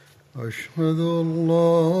أشهد أن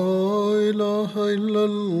لا إله إلا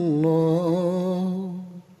الله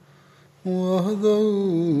وحده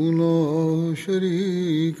لا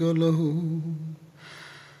شريك له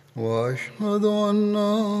وأشهد أن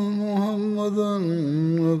محمدا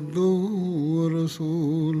عبده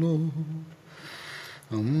ورسوله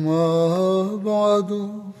أما بعد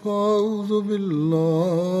فأعوذ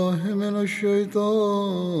بالله من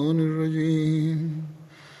الشيطان الرجيم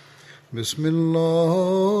بسم الله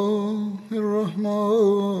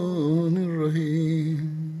الرحمن الرحيم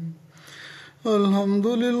الحمد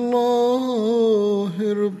لله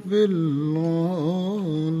رب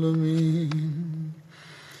العالمين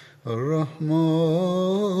الرحمن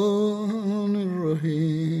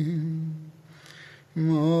الرحيم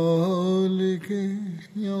مالك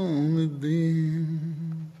يوم الدين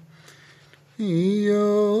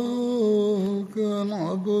إياك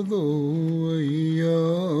نعبد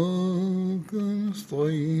وإياك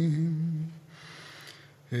نستعين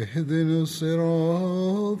اهدنا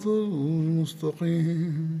الصراط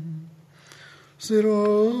المستقيم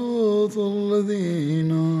صراط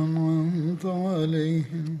الذين أنعمت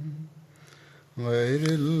عليهم غير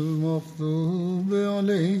المغضوب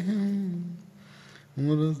عليهم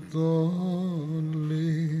ولا الضالين.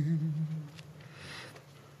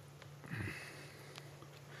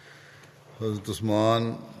 حضرت عثمان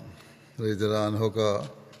رضی اللہ عنہ کا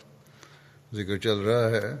ذکر چل رہا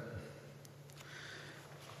ہے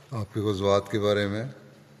آپ کے غزوات کے بارے میں.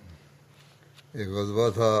 ایک غزوہ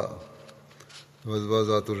تھا غزوہ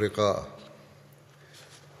ذات الرقاع.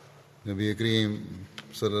 نبی کریم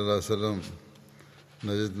صلی اللہ علیہ وسلم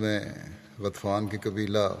نجد میں غطفان کے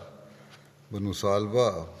قبیلہ بنو سالبہ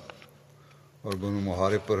اور بنو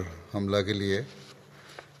محارب پر حملہ کے لیے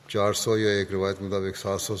 400 یا ایک روایت مطابق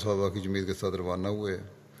 700 صحابہ کی جماعت کے ساتھ روانہ ہوئے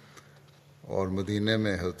اور مدینہ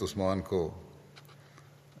میں حضرت عثمان کو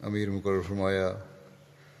امیر مقرر فرمایا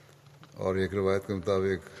اور ایک روایت کے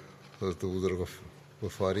مطابق حضرت ابو ذر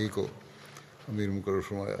غفاری کو امیر مقرر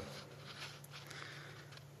فرمایا.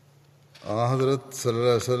 حضرت صلی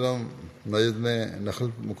اللہ علیہ وسلم نجد میں نخل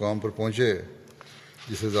مقام پر پہنچے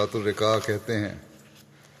جسے ذات الرقاع کہتے ہیں.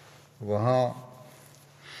 وہاں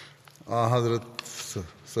حضرت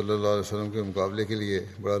صلی اللہ علیہ وسلم کے مقابلے کے لیے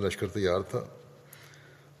بڑا لشکر تیار تھا.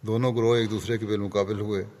 دونوں گروہ ایک دوسرے کے بالمقابل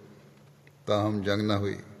ہوئے تاہم جنگ نہ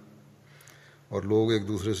ہوئی اور لوگ ایک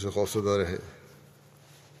دوسرے سے خوفزدہ رہے.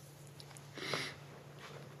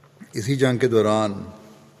 اسی جنگ کے دوران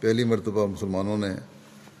پہلی مرتبہ مسلمانوں نے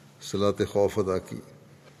صلاۃ خوف ادا کی.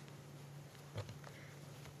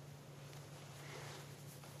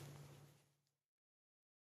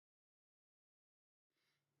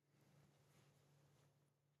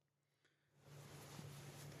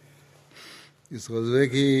 اس غزوے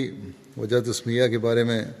کی وجہ تسمیہ کے بارے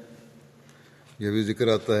میں یہ بھی ذکر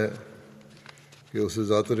آتا ہے کہ اسے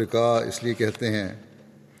ذات الرقاع اس لیے کہتے ہیں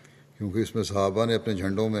کیونکہ اس میں صحابہ نے اپنے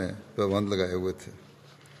جھنڈوں میں پیبند لگائے ہوئے تھے.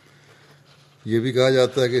 یہ بھی کہا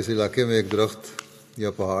جاتا ہے کہ اس علاقے میں ایک درخت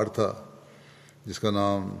یا پہاڑ تھا جس کا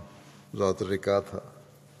نام ذات الرقاع تھا.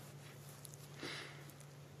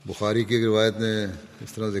 بخاری کی ایک روایت میں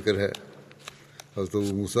اس طرح ذکر ہے. حضرت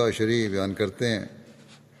ابو موسیٰ اشعری بیان کرتے ہیں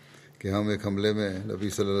کہ ہم ایک حملے میں نبی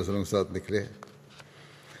صلی اللہ علیہ وسلم کے ساتھ نکلے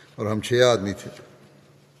اور ہم 6 آدمی تھے.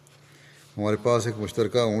 ہمارے پاس ایک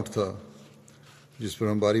مشترکہ اونٹ تھا جس پر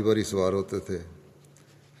ہم باری باری سوار ہوتے تھے.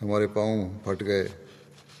 ہمارے پاؤں پھٹ گئے،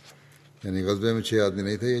 یعنی غزبے میں 6 آدمی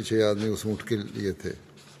نہیں تھے، یہ 6 آدمی اس اونٹ کے لیے تھے،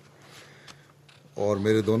 اور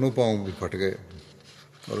میرے دونوں پاؤں بھی پھٹ گئے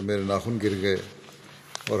اور میرے ناخن گر گئے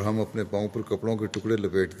اور ہم اپنے پاؤں پر کپڑوں کے ٹکڑے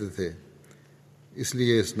لپیٹتے تھے. اس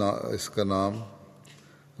لیے اس کا نام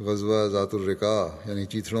غزوہ ذات الرقاع یعنی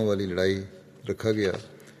چیتڑوں والی لڑائی رکھا گیا،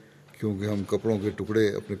 کیونکہ ہم کپڑوں کے ٹکڑے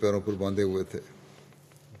اپنے پیروں پر باندھے ہوئے تھے.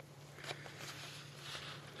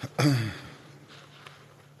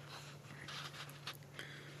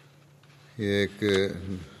 یہ ایک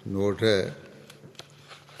نوٹ ہے،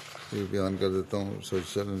 یہ بیان کر دیتا ہوں.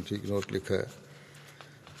 سر نے ٹھیک نوٹ لکھا ہے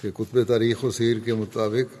کہ کتب تاریخ و سیر کے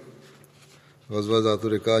مطابق غزوہ ذات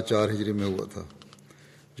الرقاع 4 ہجری میں ہوا تھا،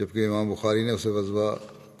 جبکہ امام بخاری نے اسے غزوہ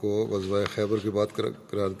کو غزوہ خیبر کے بعد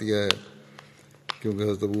قرار دیا ہے کیونکہ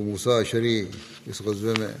حضرت ابو موسیٰ اشعری اس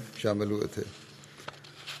غزوے میں شامل ہوئے تھے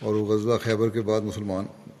اور وہ غزوہ خیبر کے بعد مسلمان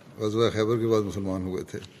ہوئے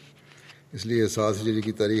تھے. اس لیے 7 ہجری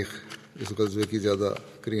کی تاریخ اس غزوے کی زیادہ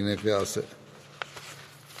قرین قیاس ہے.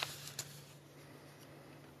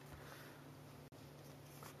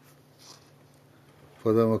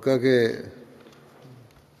 فتح مکہ کے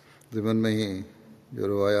ضمن میں ہی جو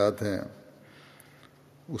روایات ہیں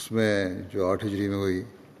اس میں جو 8 ہجری میں ہوئی،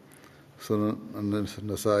 سنن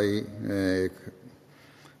نسائی میں ایک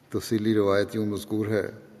تفصیلی روایت یوں مذکور ہے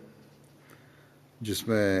جس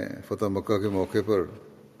میں فتح مکہ کے موقع پر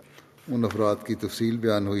ان افراد کی تفصیل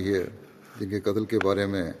بیان ہوئی ہے جن کے قتل کے بارے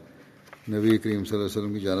میں نبی کریم صلی اللہ علیہ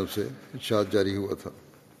وسلم کی جانب سے ارشاد جاری ہوا تھا۔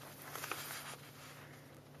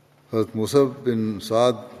 حضرت موسیٰ بن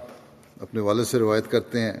سعد اپنے والد سے روایت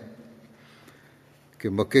کرتے ہیں کہ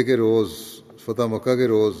مکے کے روز، فتح مکہ کے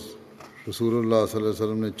روز، رسول اللہ صلی اللہ علیہ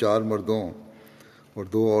وسلم نے 4 مردوں اور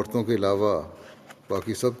 2 عورتوں کے علاوہ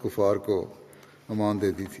باقی سب کفار کو امان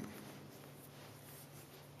دے دی تھی۔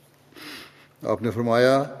 آپ نے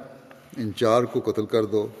فرمایا ان 4 کو قتل کر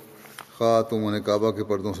دو، خواہ تم انہیں کعبہ کے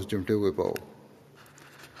پردوں سے چمٹے ہوئے پاؤ۔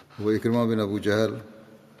 وہ اکرمہ بن ابو جہل،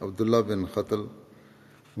 عبداللہ بن قتل،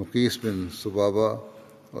 مقیس بن سبابہ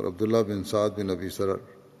اور عبداللہ بن سعد بن ابی سرر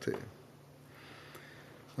تھے۔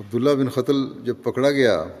 عبداللہ بن قتل جب پکڑا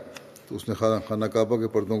گیا تو اس نے خانہ کعبہ کے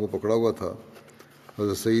پردوں کو پکڑا ہوا تھا۔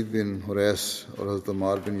 حضرت سعید بن حریث اور حضرت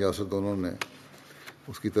عمار بن یاسر دونوں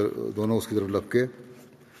اس کی طرف لپکے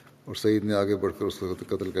اور سعید نے آگے بڑھ کر اس کو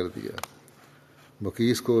قتل کر دیا۔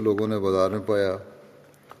 مقیس کو لوگوں نے بازار میں پایا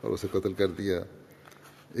اور اسے قتل کر دیا۔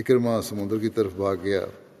 اکرمہ سمندر کی طرف بھاگ گیا،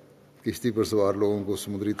 کشتی پر سوار لوگوں کو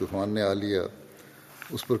سمندری طوفان نے آ لیا۔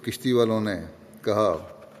 اس پر کشتی والوں نے کہا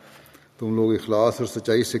تم لوگ اخلاص اور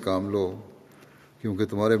سچائی سے کام لو کیونکہ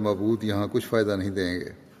تمہارے معبود یہاں کچھ فائدہ نہیں دیں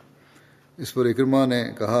گے۔ اس پر اکرمہ نے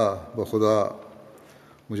کہا بخدا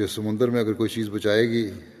مجھے سمندر میں اگر کوئی چیز بچائے گی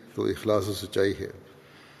تو اخلاص و سچائی ہے،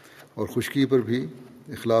 اور خشکی پر بھی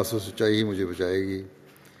اخلاص و سچائی ہی مجھے بچائے گی۔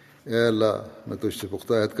 اے اللہ میں تجھ سے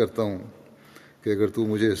پختہ عہد کرتا ہوں کہ اگر تو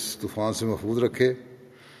مجھے اس طوفان سے محفوظ رکھے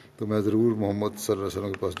تو میں ضرور محمد صلی اللہ علیہ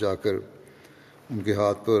وسلم کے پاس جا کر ان کے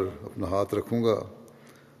ہاتھ پر اپنا ہاتھ رکھوں گا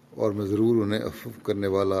اور میں ضرور انہیں عفو کرنے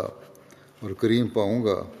والا اور کریم پاؤں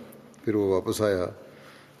گا۔ پھر وہ واپس آیا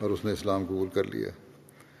اور اس نے اسلام قبول کر لیا۔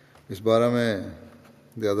 اس بارے میں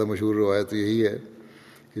زیادہ مشہور روایت یہی ہے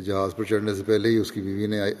کہ جہاز پر چڑھنے سے پہلے ہی اس کی بیوی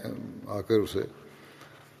نے آ کر اسے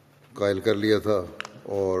قائل کر لیا تھا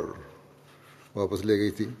اور واپس لے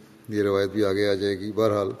گئی تھی۔ یہ روایت بھی آگے آ جائے گی۔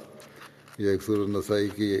 بہرحال یہ ایک سورۃ نسائی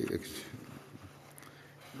کی ایک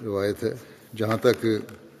روایت ہے۔ جہاں تک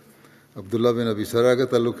عبداللہ بن ابی سرہ کا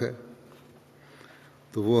تعلق ہے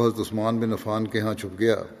تو وہ حضرت عثمان بن عفان کے ہاں چھپ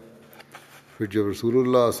گیا۔ پھر جب رسول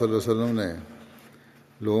اللہ صلی اللہ علیہ وسلم نے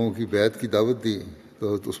لوگوں کی بیعت کی دعوت دی تو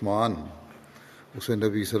حضرت عثمان اسے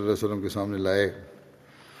نبی صلی اللہ علیہ وسلم کے سامنے لائے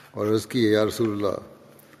اور عرض کی یا رسول اللہ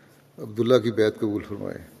عبداللہ کی بیعت قبول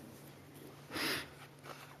فرمائے۔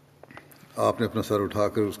 آپ نے اپنا سر اٹھا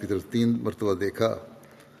کر اس کی طرف 3 مرتبہ دیکھا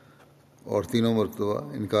اور تینوں مرتبہ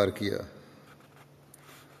انکار کیا۔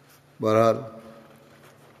 بہرحال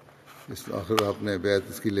آخر آپ نے بیعت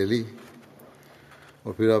اس کی لے لی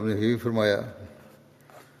اور پھر آپ نے یہ بھی فرمایا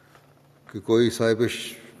کہ کوئی صاحب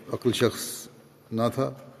عقل شخص نہ تھا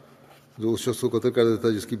جو اس شخص کو قتل کر دیتا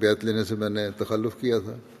جس کی بیعت لینے سے میں نے تخلف کیا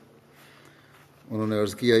تھا۔ انہوں نے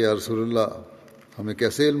عرض کیا یا رسول اللہ ہمیں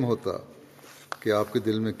کیسے علم ہوتا کہ آپ کے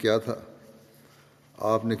دل میں کیا تھا؟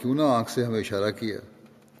 آپ نے کیوں نہ آنکھ سے ہمیں اشارہ کیا؟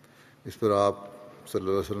 اس پر آپ صلی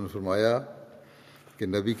اللہ علیہ وسلم نے فرمایا کہ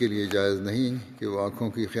نبی کے لیے جائز نہیں کہ وہ آنکھوں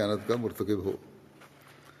کی خیانت کا مرتکب ہو۔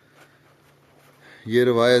 یہ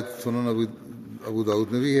روایت سنن ابو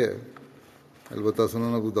داؤد میں بھی ہے۔ البتہ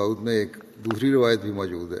سنن ابو داؤد میں ایک دوسری روایت بھی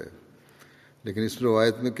موجود ہے، لیکن اس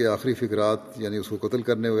روایت میں کہ آخری فقرات یعنی اس کو قتل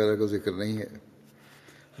کرنے وغیرہ کا ذکر نہیں ہے۔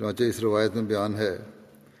 چنانچہ اس روایت میں بیان ہے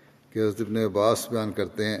کہ حضرت ابن عباس بیان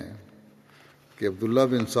کرتے ہیں کہ عبداللہ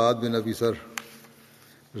بن سعد بن ابی سر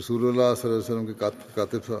رسول اللہ صلی اللہ علیہ وسلم کے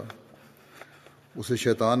کاتب تھا۔ اسے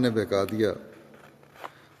شیطان نے بہکا دیا،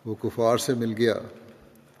 وہ کفار سے مل گیا۔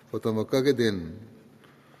 فتح مکہ کے دن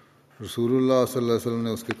رسول اللہ صلی اللہ علیہ وسلم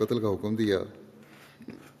نے اس کے قتل کا حکم دیا۔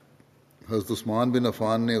 حضرت عثمان بن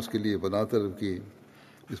عفان نے اس کے لیے پناہ طلب کی،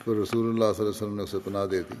 اس پر رسول اللہ صلی اللہ علیہ وسلم نے اسے پناہ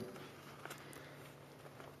دے دی۔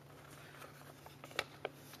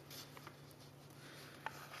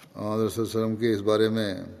 حضرت صلی اللہ علیہ وسلم کے اس بارے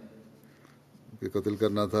میں کہ قتل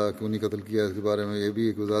کرنا تھا کیوں نہیں قتل کیا، اس کے بارے میں یہ بھی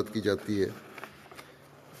ایک وضاحت کی جاتی ہے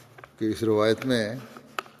کہ اس روایت میں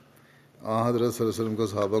حضرت صلی اللہ علیہ وسلم کا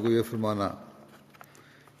صحابہ کو یہ فرمانا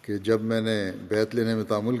کہ جب میں نے بیعت لینے میں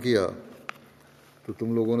تعامل کیا تو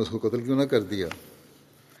تم لوگوں نے اس کو قتل کیوں نہ کر دیا،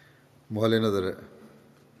 محل نظر ہے،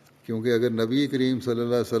 کیونکہ اگر نبی کریم صلی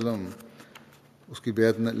اللہ علیہ وسلم اس کی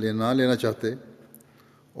بیعت نہ لینا چاہتے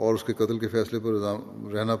اور اس کے قتل کے فیصلے پر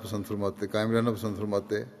قائم رہنا پسند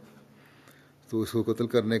فرماتے تو اس کو قتل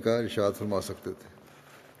کرنے کا ارشاد فرما سکتے تھے۔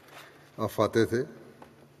 آپ فاتح تھے،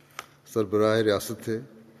 سربراہ ریاست تھے،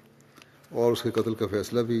 اور اس کے قتل کا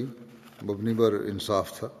فیصلہ بھی مبنی پر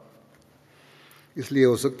انصاف تھا۔ اس لیے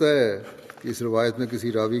ہو سکتا ہے کہ اس روایت میں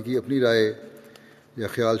کسی راوی کی اپنی رائے یا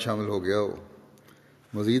خیال شامل ہو گیا ہو۔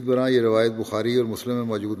 مزید برآں یہ روایت بخاری اور مسلم میں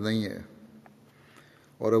موجود نہیں ہے،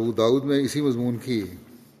 اور ابو داؤد میں اسی مضمون کی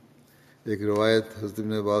ایک روایت حضرت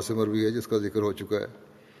ابن عباس سے مروی ہے جس کا ذکر ہو چکا ہے،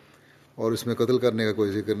 اور اس میں قتل کرنے کا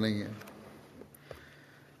کوئی ذکر نہیں ہے۔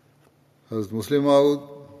 حضرت مسلم موعود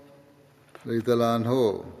رضی اللہ عنہ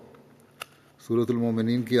سورۃ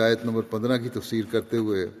المومنین کی آیت نمبر 15 کی تفسیر کرتے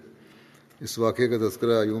ہوئے اس واقعے کا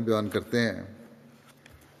تذکرہ یوں بیان کرتے ہیں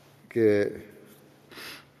کہ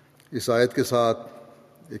اس آیت کے ساتھ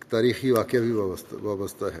ایک تاریخی واقعہ بھی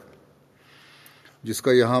وابستہ ہے جس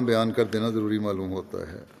کا یہاں بیان کر دینا ضروری معلوم ہوتا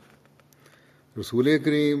ہے۔ رسول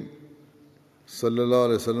کریم صلی اللہ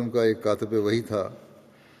علیہ وسلم کا ایک کاتب وحی تھا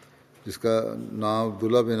جس کا نام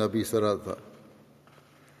عبداللہ بن ابی سرح تھا۔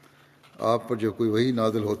 آپ پر جب کوئی وحی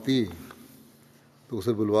نازل ہوتی تو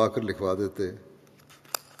اسے بلوا کر لکھوا دیتے۔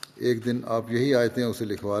 ایک دن آپ یہی آیتیں اسے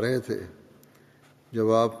لکھوا رہے تھے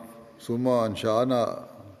جب آپ ثم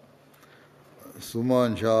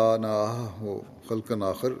انشأنا ہو خلقا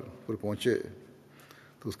آخر پر پہنچے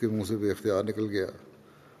تو اس کے منہ سے بے اختیار نکل گیا،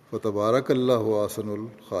 فتبارک اللہ احسن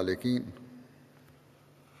الخالقین۔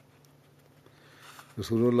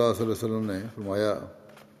 رسول اللہ صلی اللہ علیہ وسلم نے فرمایا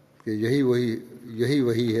کہ یہی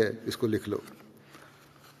وہی ہے، اس کو لکھ لو۔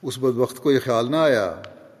 اس بدبخت کو یہ خیال نہ آیا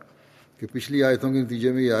کہ پچھلی آیتوں کے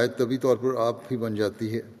نتیجے میں یہ آیت طبی طور پر آپ ہی بن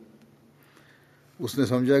جاتی ہے۔ اس نے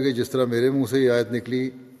سمجھا کہ جس طرح میرے منہ سے یہ آیت نکلی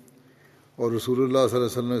اور رسول اللہ صلی اللہ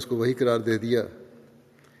علیہ وسلم نے اس کو وحی قرار دے دیا،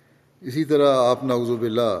 اسی طرح آپ نعوذ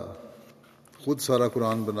باللہ خود سارا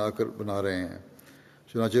قرآن بنا رہے ہیں۔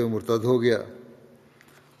 چنانچہ وہ مرتد ہو گیا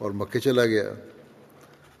اور مکے چلا گیا۔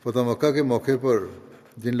 فتح مکہ کے موقع پر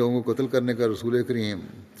جن لوگوں کو قتل کرنے کا رسول کریم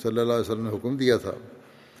صلی اللہ علیہ وسلم نے حکم دیا تھا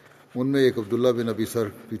ان میں ایک عبداللہ بن ابی سرح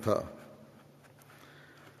بھی تھا،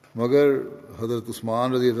 مگر حضرت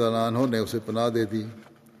عثمان رضی اللہ عنہ نے اسے پناہ دے دی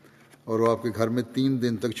اور وہ آپ کے گھر میں 3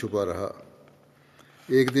 دن تک چھپا رہا۔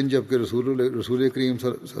 ایک دن جب کہ رسول کریم صلی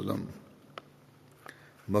اللہ علیہ وسلم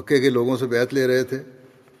مکے کے لوگوں سے بیعت لے رہے تھے،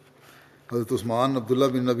 حضرت عثمان عبداللہ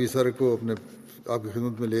بن ابی سرح کو آپ کی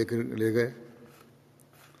خدمت میں لے گئے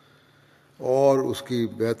اور اس کی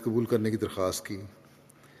بیعت قبول کرنے کی درخواست کی۔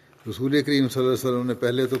 رسول کریم صلی اللہ علیہ وسلم نے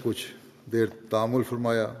پہلے تو کچھ دیر تامل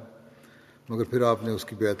فرمایا، مگر پھر آپ نے اس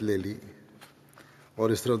کی بیعت لے لی اور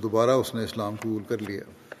اس طرح دوبارہ اس نے اسلام قبول کر لیا۔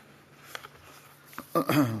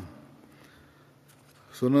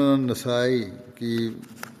 سنن نسائی کی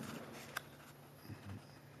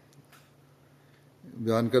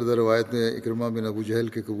بیان کردہ روایت میں اکرمہ بن ابو جہل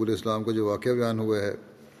کے قبول اسلام کا جو واقعہ بیان ہوا ہے،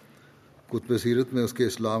 کتب سیرت میں اس کے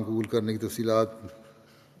اسلام قبول کرنے کی تفصیلات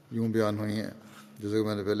یوں بیان ہوئی ہیں، جیسے کہ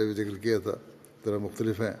میں نے پہلے بھی ذکر کیا تھا، طرح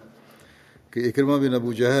مختلف ہیں کہ اکرمہ بن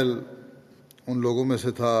ابو جہل ان لوگوں میں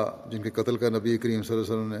سے تھا جن کے قتل کا نبی کریم صلی اللہ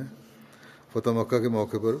علیہ وسلم نے فتح مکہ کے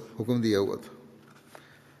موقع پر حکم دیا ہوا تھا۔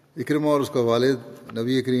 اکرمہ اور اس کا والد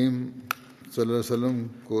نبی کریم صلی اللہ علیہ وسلم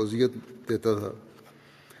کو اذیت دیتا تھا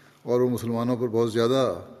اور وہ مسلمانوں پر بہت زیادہ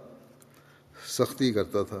سختی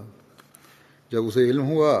کرتا تھا۔ جب اسے علم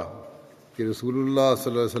ہوا کہ رسول اللہ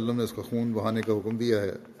صلی اللہ علیہ وسلم نے اس کا خون بہانے کا حکم دیا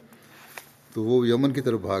ہے تو وہ یمن کی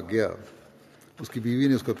طرف بھاگ گیا۔ اس کی بیوی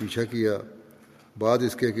نے اس کا پیچھا کیا، بعد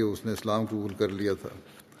اس کے کہ اس نے اسلام قبول کر لیا تھا۔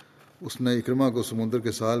 اس نے اکرمہ کو سمندر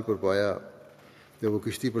کے ساحل پر پایا جب وہ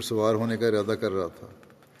کشتی پر سوار ہونے کا ارادہ کر رہا تھا۔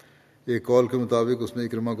 ایک قول کے مطابق اس نے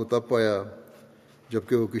اکرمہ کو تب پایا جب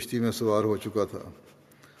کہ وہ کشتی میں سوار ہو چکا تھا۔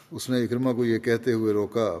 اس نے اکرمہ کو یہ کہتے ہوئے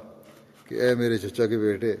روکا کہ اے میرے چچا کے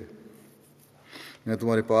بیٹے، میں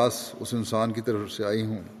تمہارے پاس اس انسان کی طرف سے آئی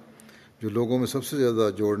ہوں جو لوگوں میں سب سے زیادہ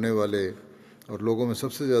جوڑنے والے اور لوگوں میں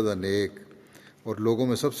سب سے زیادہ نیک اور لوگوں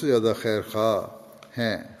میں سب سے زیادہ خیر خواہ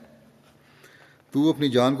ہیں۔ تو اپنی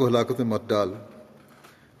جان کو ہلاکت میں مت ڈال،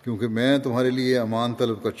 کیونکہ میں تمہارے لیے امان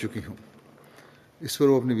طلب کر چکی ہوں۔ اس پر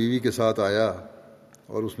وہ اپنی بیوی کے ساتھ آیا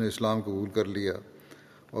اور اس نے اسلام قبول کر لیا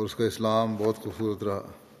اور اس کا اسلام بہت خوبصورت رہا۔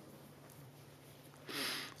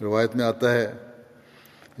 روایت میں آتا ہے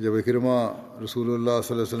جب اکرمہ رسول اللہ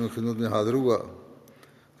صلی اللہ علیہ وسلم کی خدمت میں حاضر ہوا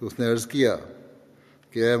تو اس نے عرض کیا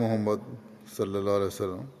کہ اے محمد صلی اللہ علیہ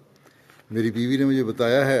وسلم، میری بیوی نے مجھے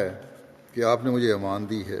بتایا ہے کہ آپ نے مجھے امان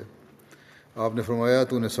دی ہے۔ آپ نے فرمایا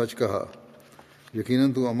تو نے سچ کہا،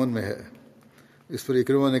 یقیناً تو امن میں ہے۔ اس پر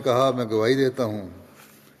اکرمہ نے کہا میں گواہی دیتا ہوں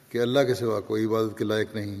کہ اللہ کے سوا کوئی عبادت کے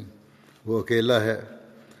لائق نہیں، وہ اکیلا ہے،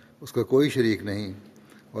 اس کا کوئی شریک نہیں،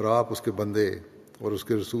 اور آپ اس کے بندے اور اس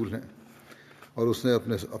کے رسول ہیں۔ اور اس نے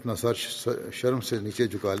اپنا سر شرم سے نیچے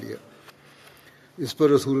جھکا لیا۔ اس پر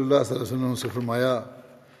رسول اللہ صلی اللہ علیہ وسلم سے فرمایا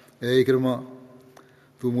اے اکرمہ،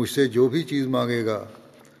 تو مجھ سے جو بھی چیز مانگے گا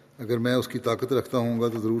اگر میں اس کی طاقت رکھتا ہوں گا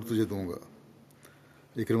تو ضرور تجھے دوں گا۔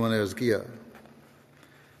 اکرمہ نے عرض کیا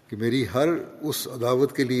کہ میری ہر اس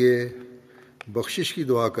عداوت کے لیے بخشش کی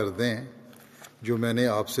دعا کر دیں جو میں نے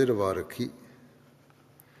آپ سے روا رکھی۔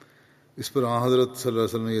 اس پر آن حضرت صلی اللہ علیہ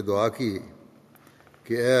وسلم نے یہ دعا کی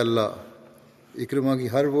کہ اے اللہ، اکرمہ کی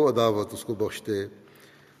ہر وہ عداوت اس کو بخش دے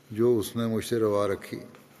جو اس نے مجھ سے روا رکھی،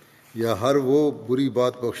 یا ہر وہ بری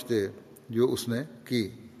بات بخش دے جو اس نے کی۔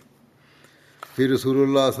 پھر رسول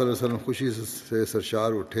اللہ صلی اللہ علیہ وسلم خوشی سے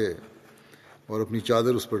سرشار اٹھے اور اپنی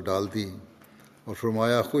چادر اس پر ڈال دی اور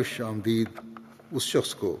فرمایا، خوش آمدید اس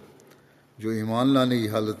شخص کو جو ایمان لانے کی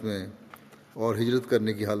حالت میں اور ہجرت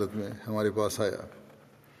کرنے کی حالت میں ہمارے پاس آیا۔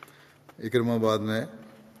 اکرمہ بعد میں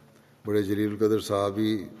بڑے جلیل القدر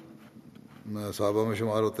صحابہ میں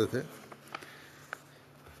شمار ہوتے تھے۔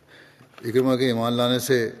 اکرمہ کے ایمان لانے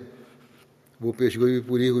سے وہ پیشگوئی بھی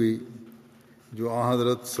پوری ہوئی جو آن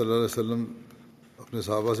حضرت صلی اللہ علیہ وسلم اپنے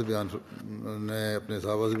صحابہ سے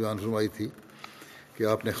بیان فرمائی تھی کہ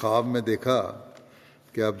آپ نے خواب میں دیکھا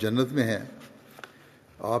کہ آپ جنت میں ہیں۔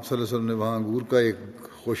 آپ صلی اللہ علیہ وسلم نے وہاں انگور کا ایک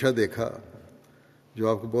خوشہ دیکھا جو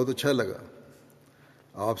آپ کو بہت اچھا لگا۔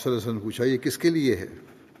 آپ صلی اللہ علیہ وسلم نے پوچھا، یہ کس کے لیے ہے؟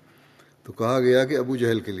 تو کہا گیا کہ ابو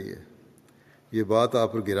جہل کے لیے۔ یہ بات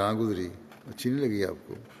آپ پر گراں گزری، اچھی نہیں لگی، آپ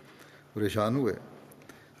کو پریشان ہوئے،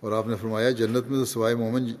 اور آپ نے فرمایا، جنت میں تو سوائے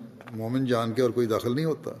مومن جان کے اور کوئی داخل نہیں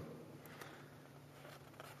ہوتا،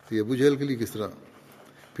 تو یہ ابو جہل کے لیے کس طرح؟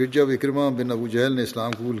 پھر جب اکرمہ بن ابو جہل نے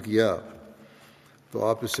اسلام قبول کیا تو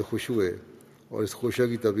آپ اس سے خوش ہوئے، اور اس خوشہ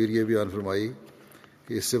کی تعبیر یہ بیان فرمائی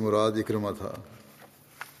کہ اس سے مراد اکرمہ تھا۔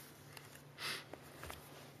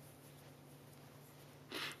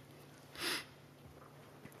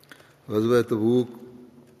 غزوہ تبوک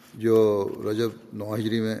جو رجب 9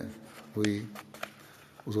 ہجری میں ہوئی،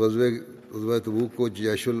 اس غزوہ تبوک کو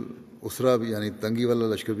جیش الاسرا بھی یعنی تنگی والا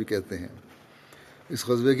لشکر بھی کہتے ہیں۔ اس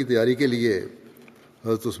غزوے کی تیاری کے لیے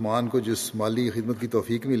حضرت عثمان کو جس مالی خدمت کی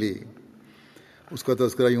توفیق ملی اس کا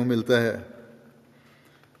تذکرہ یوں ملتا ہے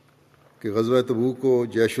کہ غزوہ تبوک کو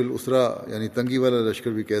جیش الاسرا یعنی تنگی والا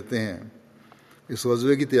لشکر بھی کہتے ہیں۔ اس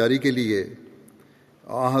غزوے کی تیاری کے لیے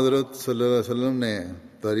آن حضرت صلی اللہ علیہ وسلم نے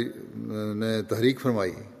تحریک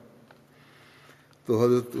فرمائی، تو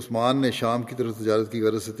حضرت عثمان نے شام کی طرف تجارت کی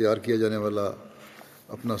غرض سے تیار کیا جانے والا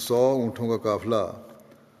اپنا 100 اونٹوں کا قافلہ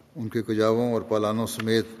ان کے کجاووں اور پالانوں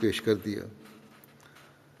سمیت پیش کر دیا۔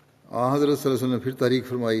 آن حضرت صلی اللہ علیہ وسلم نے پھر تحریک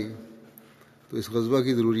فرمائی تو اس غزوہ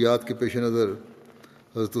کی ضروریات کے پیش نظر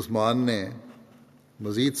حضرت عثمان نے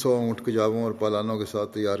مزید 100 اونٹ کجاووں اور پالانوں کے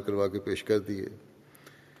ساتھ تیار کروا کے پیش کر دیے۔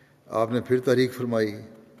 آپ نے پھر تحریک فرمائی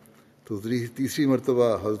تو تیسری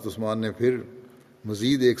مرتبہ حضرت عثمان نے پھر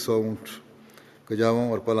مزید 100 اونٹ کجاووں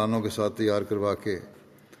اور پالانوں کے ساتھ تیار کروا کے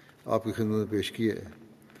آپ کی خدمت میں پیش کیے۔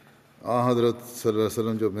 آن حضرت صلی اللہ علیہ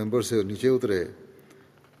وسلم جب ممبر سے نیچے اترے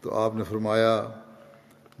تو آپ نے فرمایا،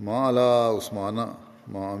 ما علی عثمان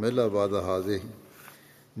ما عمل بعد ہذہ،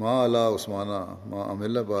 ما علی عثمان ما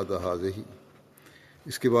عمل بعد ہذہ،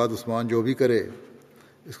 اس کے بعد عثمان جو بھی کرے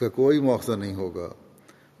اس کا کوئی مواخذہ نہیں ہوگا،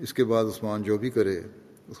 اس کے بعد عثمان جو بھی کرے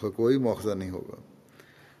اس کا کوئی مواخذہ نہیں ہوگا۔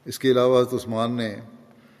 اس کے علاوہ حضرت عثمان نے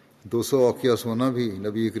 200 اوقیہ سونا بھی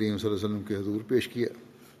نبی کریم صلی اللہ علیہ وسلم کے حضور پیش کیا۔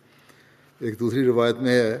 ایک دوسری روایت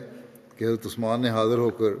میں ہے کہ حضرت عثمان نے حاضر ہو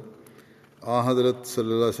کر آن حضرت صلی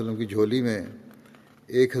اللہ علیہ وسلم کی جھولی میں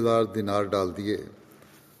 1000 دینار ڈال دیے۔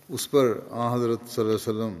 اس پر آن حضرت صلی اللہ علیہ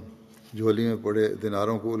وسلم جھولی میں پڑے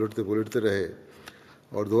دیناروں کو الٹتے پلٹتے رہے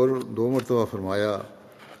اور دو مرتبہ فرمایا،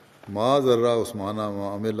 ما ذرہ عثمان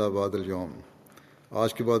ما عمل بعد اليوم،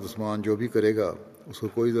 آج کے بعد عثمان جو بھی کرے گا اس کو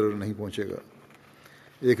کوئی ضرر نہیں پہنچے گا۔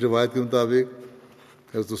 ایک روایت کے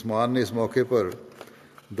مطابق حضرت عثمان نے اس موقع پر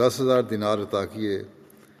 10,000 دینار عطا کیے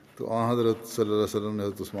تو آن حضرت صلی اللہ علیہ وسلم نے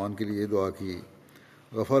حضرت عثمان کے لیے دعا کی،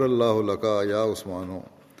 غفر اللہ لکا یا عثمان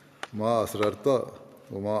ما اسررت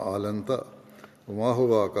وما اعلنت وما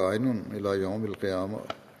هو کائن الی یوم القیامہ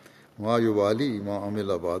ما یبالی ما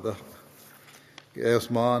عمل بعدہ، کہ اے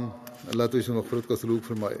عثمان، اللہ تو اس مغفرت کا سلوک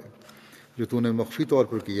فرمائے جو تو نے مخفی طور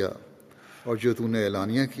پر کیا اور جو تو نے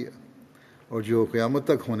اعلانیہ کیا اور جو قیامت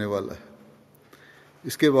تک ہونے والا ہے،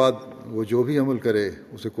 اس کے بعد وہ جو بھی عمل کرے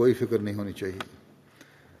اسے کوئی فکر نہیں ہونی چاہیے۔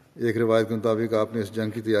 ایک روایت کے مطابق آپ نے اس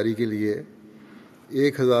جنگ کی تیاری کے لیے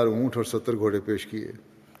 1000 اونٹ اور 70 گھوڑے پیش کیے۔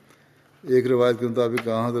 ایک روایت کے مطابق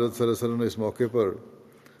آن حضرت صلی اللہ علیہ وسلم نے اس موقع پر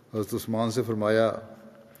حضرت عثمان سے فرمایا،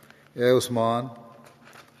 اے عثمان،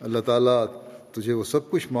 اللہ تعالیٰ تجھے وہ سب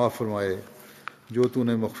کچھ معاف فرمائے جو تو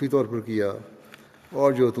نے مخفی طور پر کیا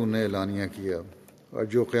اور جو تو نے اعلانیہ کیا اور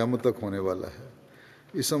جو قیامت تک ہونے والا ہے۔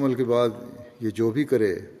 اس عمل کے بعد یہ جو بھی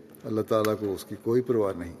کرے اللہ تعالیٰ کو اس کی کوئی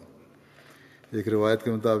پرواہ نہیں۔ ایک روایت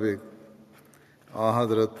کے مطابق آن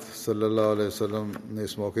حضرت صلی اللہ علیہ وسلم نے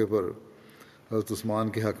اس موقع پر حضرت عثمان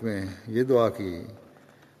کے حق میں یہ دعا کی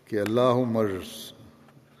کہ اللہم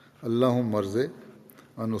مرض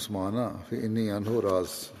ان عثمانہ فإنی عنہ راض،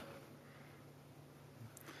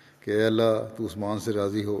 کہ اے اللہ تو عثمان سے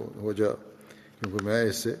راضی ہو جا کیونکہ میں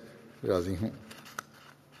اس سے راضی ہوں۔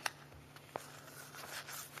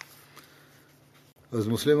 حضرت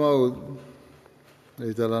مسلم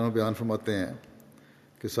رضی اللہ عنہ بیان فرماتے ہیں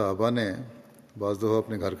کہ صحابہ نے بعض دفعہ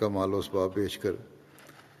اپنے گھر کا مال و اسباب بیچ کر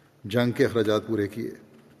جنگ کے اخراجات پورے کیے،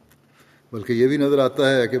 بلکہ یہ بھی نظر آتا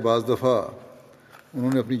ہے کہ بعض دفعہ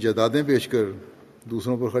انہوں نے اپنی جائیدادیں بیچ کر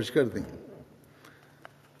دوسروں پر خرچ کر دیں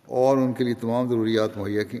اور ان کے لیے تمام ضروریات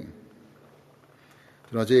مہیا کیں۔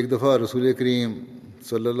 چنانچہ ایک دفعہ رسول کریم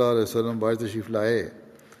صلی اللہ علیہ وسلم باہر تشریف لائے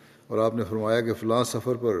اور آپ نے فرمایا کہ فلاں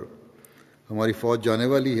سفر پر ہماری فوج جانے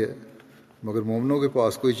والی ہے مگر مومنوں کے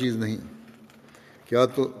پاس کوئی چیز نہیں، کیا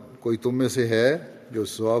تو کوئی تم میں سے ہے جو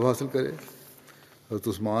ثواب حاصل کرے؟ حضرت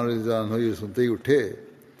عثمان رضی اللہ عنہ یہ سنتے ہی اٹھے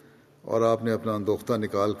اور آپ نے اپنا اندوختہ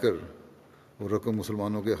نکال کر وہ رقم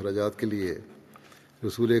مسلمانوں کے اخراجات کے لیے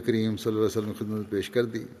رسول کریم صلی اللہ علیہ وسلم کی خدمت میں پیش کر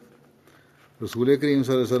دی۔ رسول کریم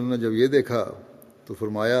صلی اللہ علیہ وسلم نے جب یہ دیکھا تو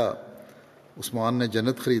فرمایا عثمان نے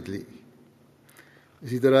جنت خرید لی۔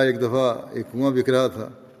 اسی طرح ایک دفعہ ایک کنواں بک رہا تھا،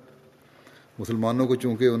 مسلمانوں کو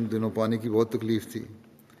چونکہ ان دنوں پانی کی بہت تکلیف تھی،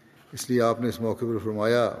 اس لیے آپ نے اس موقع پر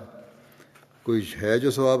فرمایا کوئی ہے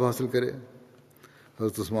جو ثواب حاصل کرے؟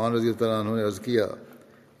 حضرت عثمان رضی اللہ عنہ نے عرض کیا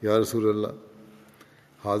یا رسول اللہ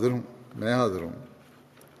حاضر ہوں، میں حاضر ہوں۔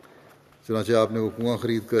 چنانچہ آپ نے وہ کنواں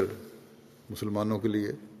خرید کر مسلمانوں کے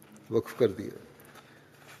لیے وقف کر دیا۔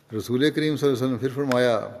 رسول کریم صلی اللہ علیہ وسلم پھر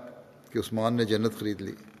فرمایا کہ عثمان نے جنت خرید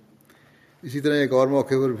لی۔ اسی طرح ایک اور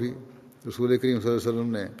موقع پر بھی رسول کریم صلی اللہ علیہ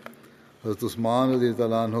وسلم نے حضرت عثمان رضی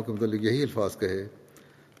اللہ عنہ کے متعلق یہی الفاظ کہے۔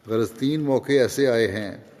 غرض 3 موقع ایسے آئے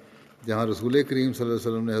ہیں جہاں رسول کریم صلی اللہ علیہ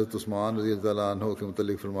وسلم نے حضرت عثمان رضی اللہ عنہ کے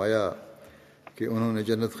متعلق فرمایا کہ انہوں نے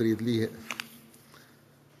جنت خرید لی ہے۔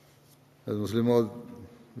 حضرت مسلم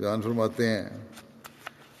بیان فرماتے ہیں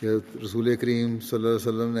کہ رسول کریم صلی اللہ علیہ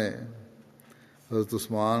وسلم نے حضرت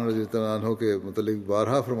عثمان رضی اللہ عنہ کے متعلق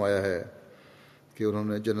بارہا فرمایا ہے کہ انہوں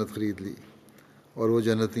نے جنت خرید لی اور وہ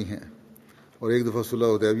جنتی ہیں۔ اور ایک دفعہ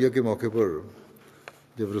صلح حدیبیہ کے موقع پر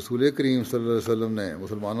جب رسول کریم صلی اللہ علیہ وسلم نے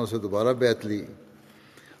مسلمانوں سے دوبارہ بیعت لی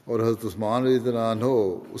اور حضرت عثمان رضی اللہ عنہ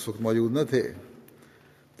اس وقت موجود نہ تھے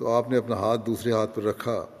تو آپ نے اپنا ہاتھ دوسرے ہاتھ پر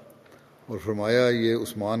رکھا اور فرمایا یہ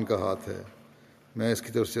عثمان کا ہاتھ ہے، میں اس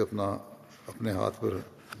کی طرف سے اپنے ہاتھ پر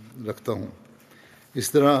رکھتا ہوں۔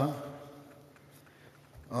 اس طرح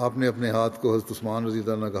آپ نے اپنے ہاتھ کو حضرت عثمان رضی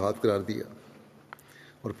اللہ عنہ کا ہاتھ قرار دیا۔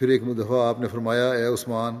 اور پھر ایک دفعہ آپ نے فرمایا اے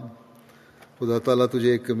عثمان خدا تعالیٰ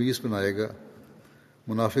تجھے ایک قمیص بنائے گا،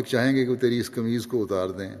 منافق چاہیں گے کہ وہ تیری اس قمیص کو اتار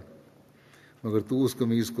دیں مگر تو اس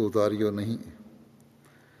قمیص کو اتاریو نہیں۔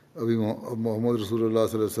 ابھی محمد رسول اللہ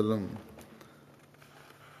صلی اللہ علیہ وسلم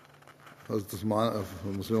حضرت عثمان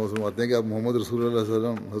مسلم فرماتے ہیں کہ اب محمد رسول اللہ صلی اللہ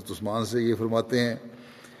علیہ وسلم حضرت عثمان سے یہ فرماتے ہیں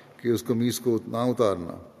کہ اس قمیص کو نہ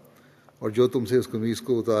اتارنا، اور جو تم سے اس قمیص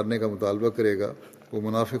کو اتارنے کا مطالبہ کرے گا وہ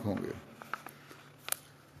منافق ہوں گے۔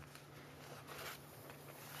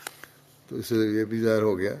 تو اس سے یہ بھی ظاہر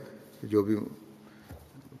ہو گیا کہ جو بھی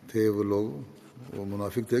تھے وہ لوگ وہ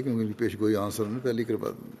منافق تھے کیونکہ ان کی پیش گوئی آنسر نے پہلی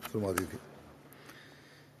فرما دی تھی۔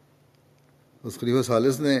 اس خلیفہ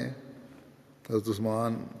ثالث نے حضرت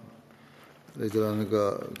عثمان رضی اللہ عنہ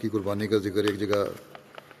کی قربانی کا ذکر ایک جگہ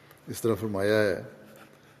اس طرح فرمایا ہے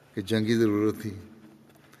کہ جنگی ضرورت تھی،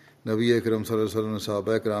 نبی اکرم صلی اللہ علیہ وسلم نے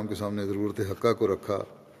صحابہ کرام کے سامنے ضرورت حقہ کو رکھا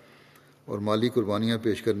اور مالی قربانیاں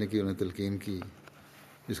پیش کرنے کی انہیں تلقین کی،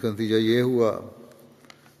 جس کا نتیجہ یہ ہوا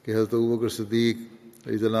کہ حضرت ابوبکر صدیق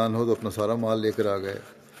رضی اللہ عنہ تو اپنا سارا مال لے کر آ گئے،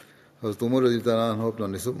 حضرت عمر رضی اللہ عنہ اپنا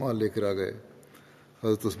نصف مال لے کر آ گئے۔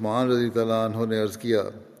 حضرت عثمان رضی اللہ عنہ نے عرض کیا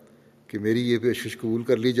کہ میری یہ پیشکش قبول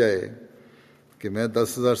کر لی جائے کہ میں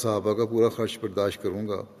 10,000 صحابہ کا پورا خرچ برداشت کروں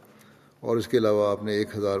گا، اور اس کے علاوہ آپ نے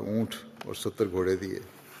 1,000 اونٹ اور 70 گھوڑے دیے۔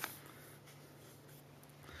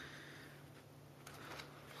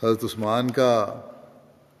 حضرت عثمان کا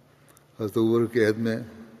حضرت ابوبکر کے عہد میں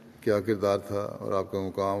کیا کردار تھا اور آپ کا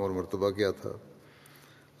مقام اور مرتبہ کیا تھا؟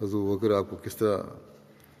 حضرت ابوبکر آپ کو کس طرح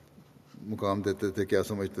مقام دیتے تھے، کیا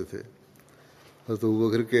سمجھتے تھے؟ حضرت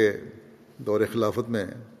ابوبکر کے دور خلافت میں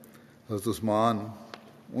حضرت عثمان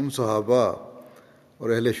ان صحابہ اور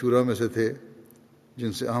اہل شورا میں سے تھے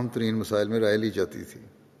جن سے اہم ترین مسائل میں رائے لی جاتی تھی۔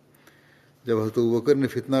 جب حضرت ابوبکر نے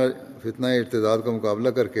فتنہ ارتداد کا مقابلہ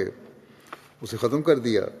کر کے اسے ختم کر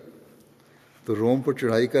دیا تو روم پر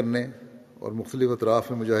چڑھائی کرنے اور مختلف اطراف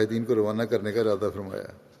میں مجاہدین کو روانہ کرنے کا ارادہ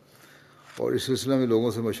فرمایا اور اس سلسلے میں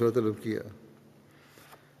لوگوں سے مشورہ طلب کیا۔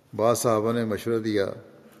 بعض صحابہ نے مشورہ دیا،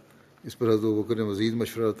 اس پر حضرت ابوبکر نے مزید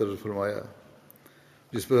مشورہ طلب فرمایا،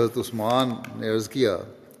 جس پر حضرت عثمان نے عرض کیا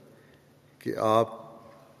کہ آپ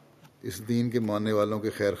اس دین کے ماننے والوں کے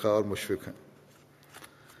خیر خواہ اور مشفق ہیں۔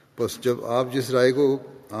 بس جب آپ جس رائے کو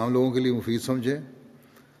عام لوگوں کے لیے مفید سمجھیں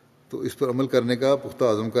تو اس پر عمل کرنے کا پختہ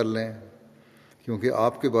عزم کر لیں، کیونکہ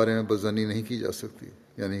آپ کے بارے میں بدظنی نہیں کی جا سکتی.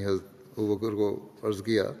 یعنی حضرت ابوبکر کو عرض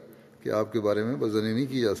کیا کہ آپ کے بارے میں بدظنی نہیں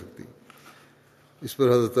کی جا سکتی. اس پر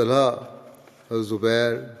حضرت طلحہ، حضرت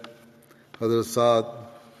زبیر، حضرت سعد،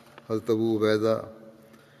 حضرت ابو عبیدہ،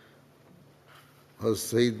 حضرت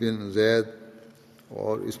سعید بن زید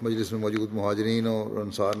اور اس مجلس میں موجود مہاجرین اور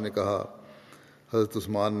انصار نے کہا حضرت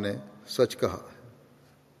عثمان نے سچ کہا.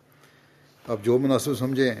 آپ جو مناسب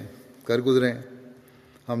سمجھیں کر گزریں،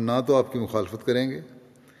 ہم نہ تو آپ کی مخالفت کریں گے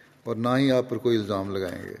اور نہ ہی آپ پر کوئی الزام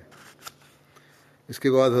لگائیں گے. اس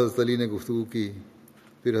کے بعد حضرت علی نے گفتگو کی.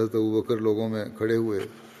 پھر حضرت ابوبکر لوگوں میں کھڑے ہوئے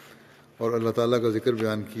اور اللہ تعالیٰ کا ذکر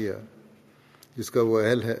بیان کیا جس کا وہ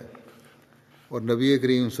اہل ہے، اور نبی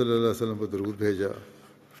کریم صلی اللہ علیہ وسلم پر درود بھیجا.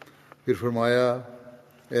 پھر فرمایا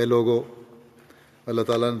اے لوگو، اللہ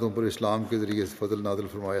تعالیٰ نے تم پر اسلام کے ذریعے فضل نازل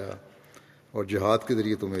فرمایا اور جہاد کے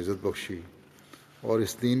ذریعے تمہیں عزت بخشی اور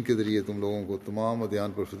اس دین کے ذریعے تم لوگوں کو تمام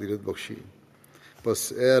ادیان پر فضیلت بخشی.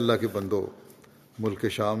 بس اے اللہ کے بندو، ملک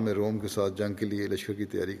شام میں روم کے ساتھ جنگ کے لیے لشکر کی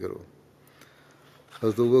تیاری کرو.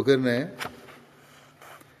 حضرت ابوبکر نے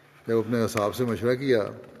جب اپنے اصحاب سے مشورہ کیا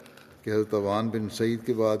کہ حضرت عفان بن سعید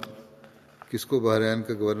کے بعد کس کو بحرین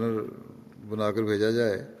کا گورنر بنا کر بھیجا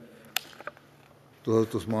جائے، تو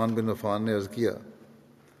حضرت عثمان بن عفان نے عرض کیا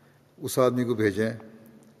اس آدمی کو بھیجیں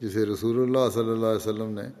جسے رسول اللہ صلی اللہ علیہ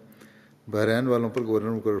وسلم نے بحرین والوں پر گورنر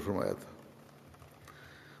مقرر فرمایا تھا،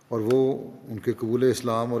 اور وہ ان کے قبول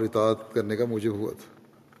اسلام اور اطاعت کرنے کا موجب ہوا تھا،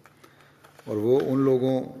 اور وہ ان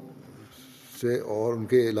لوگوں سے اور ان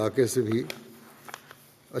کے علاقے سے بھی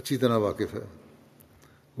اچھی طرح واقف ہے.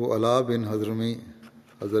 وہ علا بن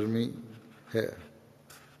حضرمی ہے.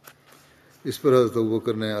 اس پر حضرت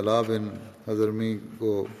ابوبکر نے علا بن حضرمی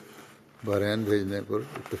کو بحرین بھیجنے پر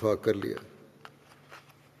اتفاق کر لیا.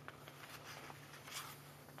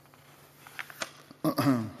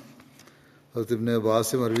 حضرت ابن عباس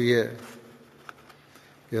سے مروی ہے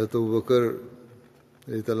کہ حضرت ابوبکر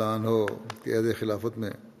رضی اللہ عنہ کے عہد خلافت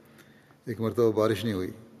میں ایک مرتبہ بارش نہیں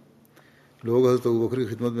ہوئی. لوگ حضرت ابوبکر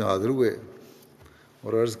کی خدمت میں حاضر ہوئے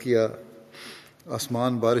اور عرض کیا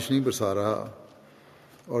آسمان بارش نہیں برسا رہا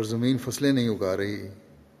اور زمین فصلیں نہیں اگا رہی،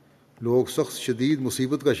 لوگ سخت شدید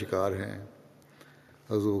مصیبت کا شکار ہیں.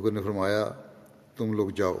 حضرت ابوبکر نے فرمایا تم لوگ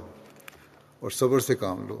جاؤ اور صبر سے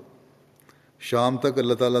کام لو، شام تک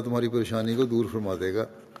اللہ تعالیٰ تمہاری پریشانی کو دور فرما دے گا.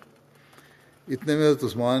 اتنے میں حضرت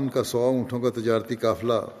عثمان کا 100 اونٹوں کا تجارتی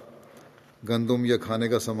قافلہ گندم یا کھانے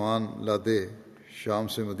کا سامان لادے شام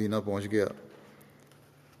سے مدینہ پہنچ گیا.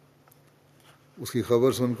 اس کی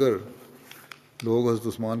خبر سن کر لوگ حضرت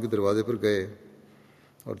عثمان کے دروازے پر گئے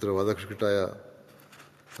اور دروازہ کھٹکھٹایا.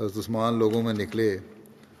 حضرت عثمان لوگوں میں نکلے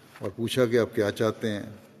اور پوچھا کہ آپ کیا چاہتے ہیں.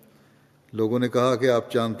 لوگوں نے کہا کہ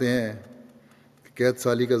آپ جانتے ہیں کہ قحط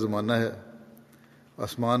سالی کا زمانہ ہے،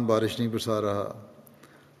 آسمان بارش نہیں برسا رہا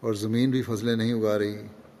اور زمین بھی فصلیں نہیں اگا رہی،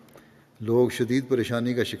 لوگ شدید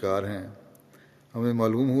پریشانی کا شکار ہیں. ہمیں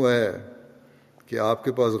معلوم ہوا ہے کہ آپ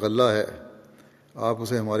کے پاس غلہ ہے، آپ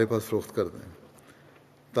اسے ہمارے پاس فروخت کر دیں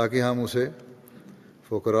تاکہ ہم اسے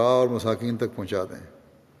فقراء اور مساکین تک پہنچا دیں.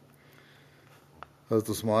 حضرت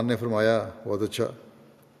عثمان نے فرمایا بہت اچھا،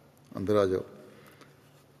 اندر آ جاؤ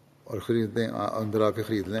اور اندر آ کے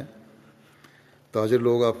خرید لیں. تاجر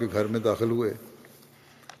لوگ آپ کے گھر میں داخل ہوئے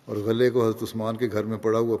اور غلے کو حضرت عثمان کے گھر میں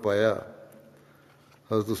پڑا ہوا پایا.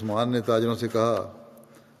 حضرت عثمان نے تاجروں سے کہا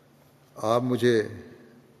آپ مجھے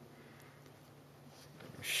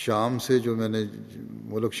شام سے جو میں نے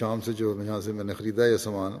ملک شام سے جو یہاں سے میں نے خریدا ہے یہ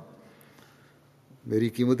سامان، میری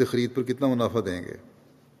قیمت خرید پر کتنا منافع دیں گے؟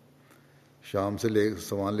 شام سے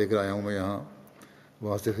سامان لے کر آیا ہوں میں، یہاں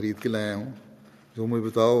وہاں سے خرید کے لایا ہوں، جو مجھے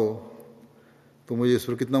بتاؤ تو مجھے اس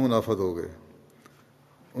پر کتنا منافع دو گے؟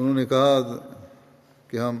 انہوں نے کہا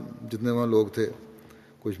کہ ہم جتنے وہاں لوگ تھے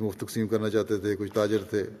کچھ مفت تقسیم کرنا چاہتے تھے، کچھ تاجر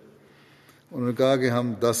تھے، انہوں نے کہا کہ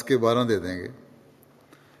ہم 10 کے 12 دے دیں گے.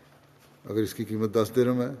 اگر اس کی قیمت 10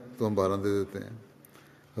 درہم ہے تو ہم 12 دے دیتے ہیں.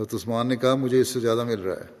 حضرت عثمان نے کہا مجھے اس سے زیادہ مل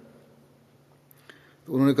رہا ہے.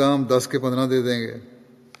 تو انہوں نے کہا ہم 10 کے 15 دے دیں گے.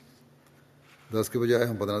 10 کے بجائے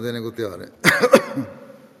ہم 15 دینے کو تیار ہیں.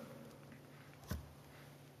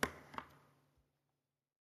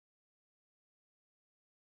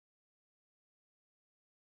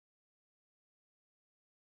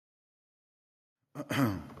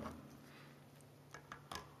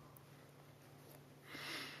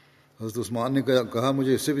 حضرت عثمان نے کہا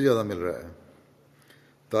مجھے اس سے بھی زیادہ مل رہا ہے.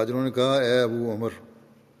 تاجروں نے کہا اے ابو عمر،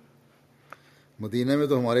 مدینہ میں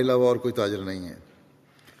تو ہمارے علاوہ اور کوئی تاجر نہیں ہے،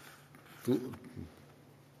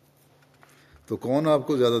 تو کون آپ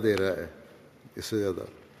کو زیادہ دے رہا ہے اس سے زیادہ؟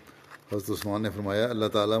 حضرت عثمان نے فرمایا اللہ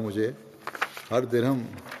تعالیٰ مجھے ہر درہم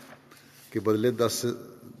کے بدلے 10 سے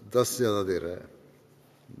زیادہ دے رہا ہے،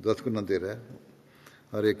 10 گنا دے رہا ہے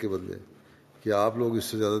ہر ایک کے بدلے، کیا آپ لوگ اس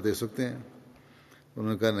سے زیادہ دے سکتے ہیں؟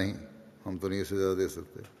 انہوں نے کہا نہیں، ہم تو نہیں اس سے زیادہ دے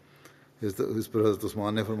سکتے۔ اس پر حضرت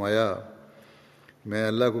عثمان نے فرمایا میں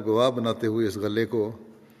اللہ کو گواہ بناتے ہوئے اس غلے کو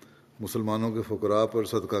مسلمانوں کے فقراء پر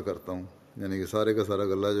صدقہ کرتا ہوں، یعنی کہ سارے کا سارا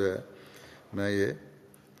غلہ جو ہے میں یہ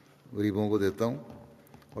غریبوں کو دیتا ہوں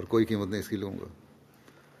اور کوئی قیمت نہیں اس کی لوں گا۔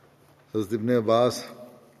 حضرت ابن عباس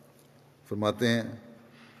فرماتے ہیں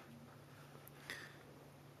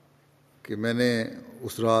کہ میں نے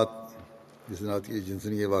اس رات جن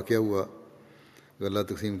سے یہ واقعہ ہوا، غلہ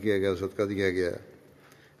تقسیم کیا گیا، صدقہ دیا گیا،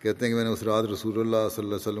 کہتے ہیں کہ میں نے اس رات رسول اللہ صلی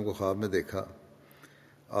اللہ علیہ وسلم کو خواب میں دیکھا،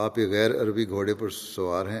 آپ ایک غیر عربی گھوڑے پر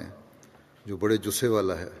سوار ہیں جو بڑے جسے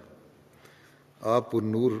والا ہے، آپ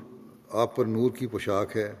پر نور کی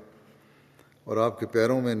پوشاک ہے اور آپ کے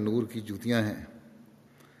پیروں میں نور کی جوتیاں ہیں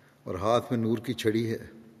اور ہاتھ میں نور کی چھڑی ہے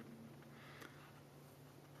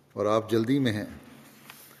اور آپ جلدی میں ہیں۔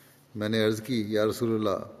 میں نے عرض کی یا رسول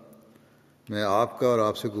اللہ میں آپ کا اور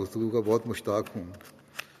آپ سے گفتگو کا بہت مشتاق ہوں،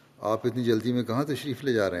 آپ اتنی جلدی میں کہاں تشریف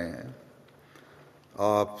لے جا رہے ہیں؟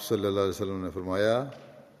 آپ صلی اللہ علیہ وسلم نے فرمایا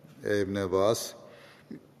اے ابن عباس،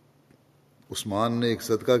 عثمان نے ایک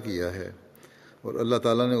صدقہ کیا ہے اور اللہ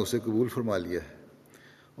تعالیٰ نے اسے قبول فرما لیا ہے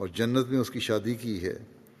اور جنت میں اس کی شادی کی ہے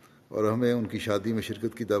اور ہمیں ان کی شادی میں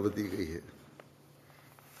شرکت کی دعوت دی گئی ہے۔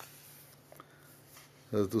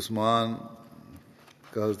 حضرت عثمان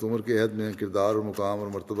کا حضرت عمر کے عہد میں کردار اور مقام اور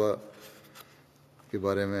مرتبہ کے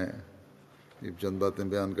بارے میں چند باتیں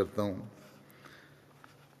بیان کرتا ہوں۔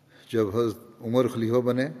 جب حضرت عمر خلیفہ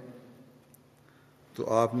بنے تو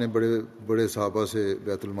آپ نے بڑے بڑے صحابہ سے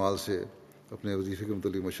بیت المال سے اپنے وظیفے کے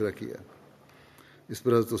متعلق مشورہ کیا۔ اس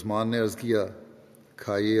پر حضرت عثمان نے عرض کیا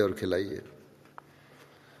کھائیے اور کھلائیے،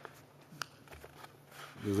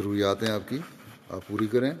 جو ضروریات ہیں آپ کی آپ پوری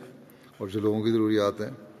کریں اور جو لوگوں کی ضروریات ہیں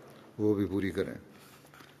وہ بھی پوری کریں،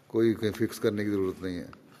 کوئی کہیں فکس کرنے کی ضرورت نہیں ہے۔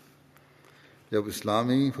 جب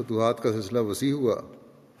اسلامی فتوحات کا سلسلہ وسیع ہوا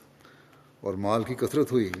اور مال کی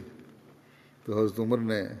کثرت ہوئی تو حضرت عمر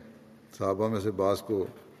نے صحابہ میں سے بعض کو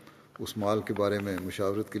اس مال کے بارے میں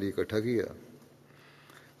مشاورت کے لیے اکٹھا کیا۔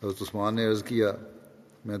 حضرت عثمان نے عرض کیا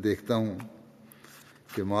میں دیکھتا ہوں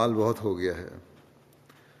کہ مال بہت ہو گیا ہے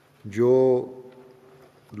جو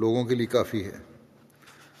لوگوں کے لیے کافی ہے،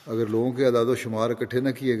 اگر لوگوں کے اعداد و شمار اکٹھے نہ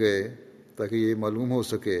کیے گئے تاکہ یہ معلوم ہو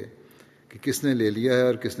سکے کہ کس نے لے لیا ہے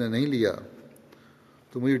اور کس نے نہیں لیا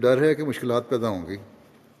تو مجھے ڈر ہے کہ مشکلات پیدا ہوں گی،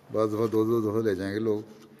 بعض دفعہ دو دفعہ لے جائیں گے لوگ،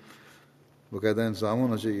 باقاعدہ انتظام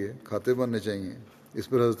ہونا چاہیے، کھاتے بننے چاہیے۔ اس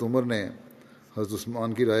پر حضرت عمر نے حضرت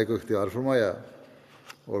عثمان کی رائے کو اختیار فرمایا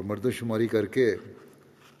اور مردم شماری کر کے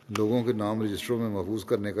لوگوں کے نام رجسٹروں میں محفوظ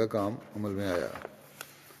کرنے کا کام عمل میں آیا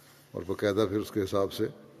اور باقاعدہ پھر اس کے حساب سے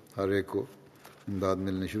ہر ایک کو امداد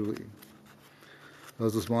ملنی شروع ہوئی۔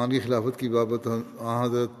 حضرت عثمان کی خلافت کی بابت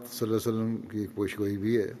حضرت صلی اللہ علیہ وسلم کی ایک پیشگوئی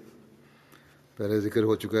بھی ہے، پہلے ذکر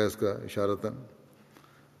ہو چکا ہے اس کا اشارتاً،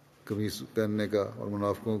 قمیص پہننے کا اور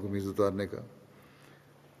منافقوں کو قمیص اتارنے کا۔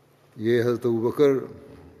 یہ حضرت ابوبکر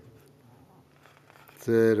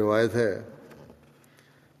سے روایت ہے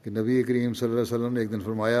کہ نبی کریم صلی اللہ علیہ وسلم نے ایک دن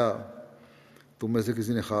فرمایا تم میں سے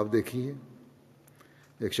کسی نے خواب دیکھی ہے؟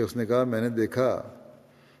 ایک شخص نے کہا میں نے دیکھا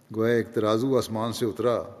گویا ایک ترازو آسمان سے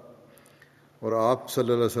اترا اور آپ صلی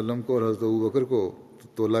اللہ علیہ وسلم کو اور حضرت ابوبکر کو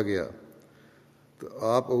تولا گیا تو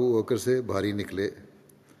آپ ابوبکر سے بھاری نکلے،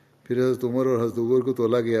 پھر حضرت عمر اور حضرت ابوبکر کو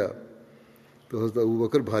تولا گیا تو حضرت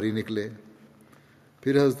ابوبکر بھاری نکلے،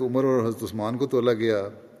 پھر حضرت عمر اور حضرت عثمان کو تولا گیا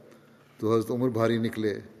تو حضرت عمر بھاری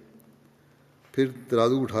نکلے، پھر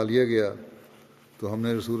ترازو اٹھا لیا گیا تو ہم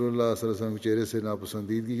نے رسول اللہ صلی اللہ علیہ وسلم کے چہرے سے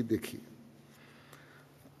ناپسندیدگی دیکھی،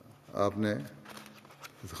 آپ نے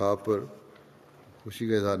اس خواب پر خوشی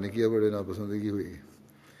کا اظہار نہیں کیا، بڑے ناپسندگی ہوئی۔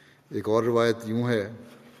 ایک اور روایت یوں ہے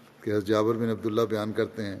کہ حضرت جابر بن عبداللہ بیان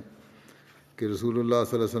کرتے ہیں کہ رسول اللہ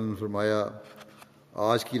صلی اللہ علیہ وسلم نے فرمایا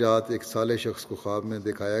آج کی رات ایک صالح شخص کو خواب میں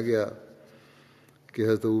دکھایا گیا کہ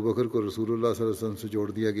حضرت ابوبکر کو رسول اللہ صلی اللہ علیہ وسلم سے جوڑ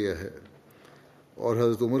دیا گیا ہے اور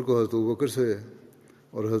حضرت عمر کو حضرت ابوبکر سے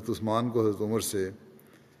اور حضرت عثمان کو حضرت عمر سے۔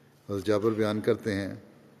 حضرت جابر بیان کرتے ہیں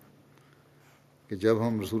کہ جب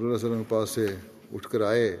ہم رسول اللہ صلی اللہ علیہ وسلم کے پاس سے اٹھ کر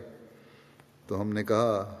آئے تو ہم نے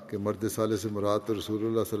کہا کہ مرد صالح سے مراد تو رسول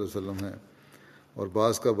اللہ صلی اللہ علیہ وسلم ہیں اور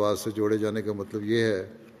بعض کا بعض سے جوڑے جانے کا مطلب یہ ہے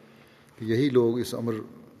کہ یہی لوگ اس امر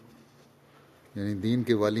یعنی دین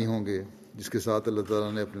کے والی ہوں گے جس کے ساتھ اللہ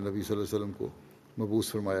تعالیٰ نے اپنے نبی صلی اللہ علیہ وسلم کو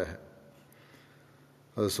مبعوث فرمایا ہے۔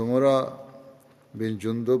 حضرت سمرہ بن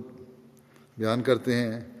جندب بیان کرتے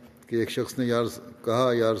ہیں کہ ایک شخص نے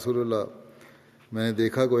کہا یا رسول اللہ میں نے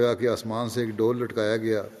دیکھا گویا کہ آسمان سے ایک ڈول لٹکایا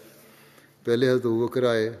گیا پہلے حضرت ابوبکر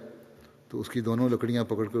آئے تو اس کی دونوں لکڑیاں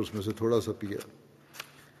پکڑ کر اس میں سے تھوڑا سا پیا،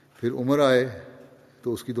 پھر عمر آئے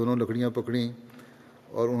تو اس کی دونوں لکڑیاں پکڑیں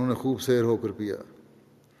اور انہوں نے خوب سیر ہو کر پیا،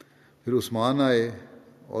 پھر عثمان آئے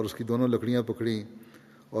اور اس کی دونوں لکڑیاں پکڑیں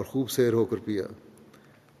اور خوب سیر ہو کر پیا،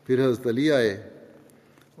 پھر حضرت علی آئے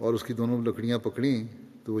اور اس کی دونوں لکڑیاں پکڑیں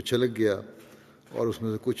تو وہ چھلک گیا اور اس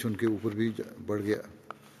میں سے کچھ ان کے اوپر بھی بڑھ گیا۔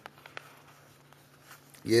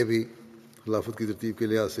 یہ بھی خلافت کی ترتیب کے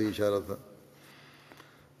لحاظ سے اشارہ تھا،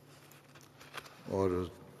 اور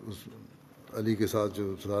اس علی کے ساتھ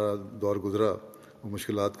جو سارا دور گزرا وہ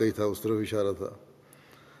مشکلات کا ہی تھا، اس طرف اشارہ تھا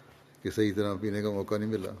کہ صحیح طرح پینے کا موقع نہیں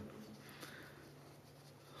ملا۔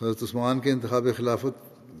 حضرت عثمان کے انتخاب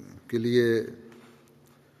خلافت کے لیے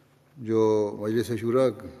جو مجلس شورا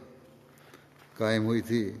قائم ہوئی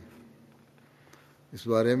تھی، اس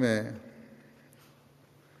بارے میں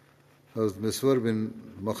حضرت مسور بن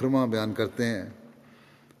مخرمہ بیان کرتے ہیں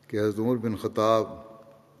کہ حضرت عمر بن خطاب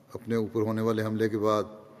اپنے اوپر ہونے والے حملے کے بعد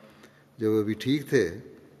جب ابھی ٹھیک تھے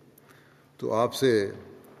تو آپ سے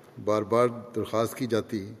بار بار درخواست کی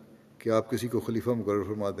جاتی کہ آپ کسی کو خلیفہ مقرر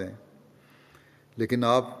فرما دیں، لیکن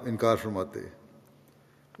آپ انکار فرماتے۔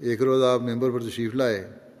 ایک روز آپ ممبر پر تشریف لائے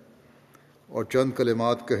اور چند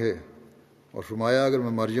کلمات کہے اور فرمایا، اگر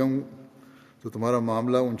میں مر جاؤں تو تمہارا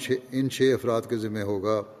معاملہ ان 6 افراد کے ذمہ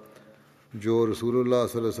ہوگا جو رسول اللہ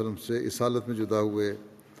صلی اللہ علیہ وسلم سے اس حالت میں جدا ہوئے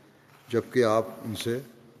جبکہ آپ ان سے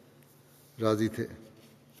راضی تھے: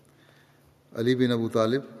 علی بن ابو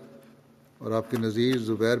طالب اور آپ کے نظیر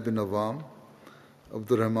زبیر بن عوام،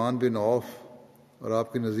 عبد الرحمن بن عوف اور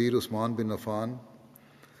آپ کے نظیر عثمان بن عفان،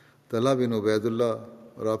 طلحہ بن عبید اللہ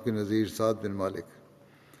اور آپ کے نظیر سعد بن مالک۔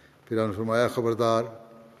 پھر آپ نے فرمایا، خبردار،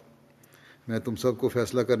 میں تم سب کو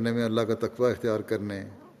فیصلہ کرنے میں اللہ کا تقوی اختیار کرنے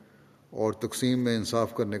اور تقسیم میں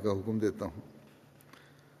انصاف کرنے کا حکم دیتا ہوں۔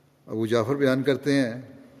 ابو جعفر بیان کرتے ہیں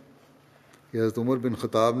کہ حضرت عمر بن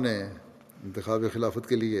خطاب نے انتخاب خلافت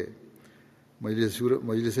کے لیے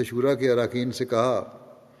مجلس شورا کے اراکین سے کہا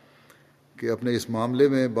کہ اپنے اس معاملے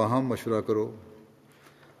میں باہم مشورہ کرو،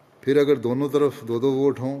 پھر اگر دونوں طرف 2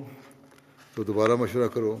 ووٹ ہوں تو دوبارہ مشورہ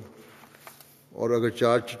کرو، اور اگر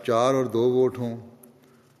 4 اور 2 ووٹ ہوں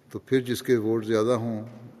تو پھر جس کے ووٹ زیادہ ہوں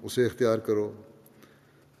اسے اختیار کرو۔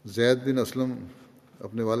 زید بن اسلم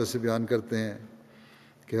اپنے والد سے بیان کرتے ہیں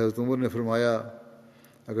کہ حضرت عمر نے فرمایا،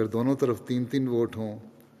 اگر دونوں طرف 3 ووٹ ہوں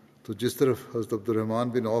تو جس طرف حضرت عبد الرحمن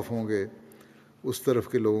بن عوف ہوں گے اس طرف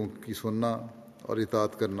کے لوگوں کی سننا اور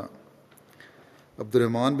اطاعت کرنا۔ عبد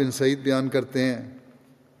الرحمن بن سعید بیان کرتے ہیں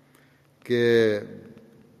کہ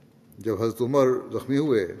جب حضرت عمر زخمی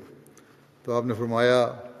ہوئے تو آپ نے فرمایا،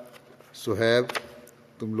 صہیب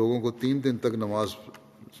تم لوگوں کو 3 دن تک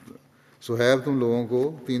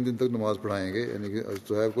نماز پڑھائیں گے، یعنی کہ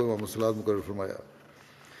صہیب کو امام الصلاۃ مقرر فرمایا۔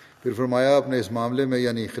 پھر فرمایا، اپنے اس معاملے میں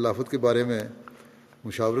یعنی خلافت کے بارے میں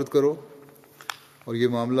مشاورت کرو، اور یہ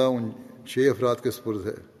معاملہ ان 6 افراد کے سپرد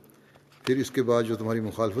ہے، پھر اس کے بعد جو تمہاری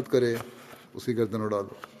مخالفت کرے اس کی گردن اڑا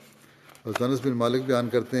دو۔ حضرت انس بن مالک بیان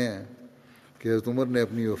کرتے ہیں کہ حضرت عمر نے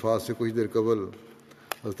اپنی وفات سے کچھ دیر قبل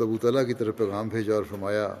حضرت ابو طلحہ کی طرف پیغام بھیجا اور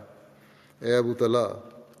فرمایا، اے ابو طلحہ،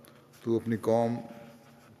 تو اپنی قوم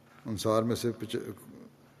انصار میں سے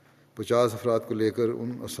 50 افراد کو لے کر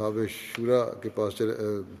ان اصحاب شورا کے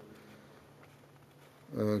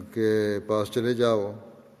پاس چلے جاؤ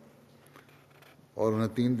اور انہیں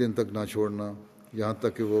 3 دن تک نہ چھوڑنا، یہاں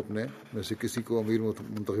تک کہ وہ اپنے میں سے کسی کو امیر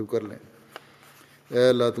منتخب کر لیں۔ اے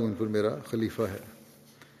اللہ، تو ان پر میرا خلیفہ ہے۔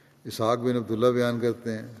 اسحاق بن عبداللہ بیان کرتے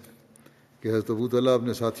ہیں کہ حضرت ابو طلحہ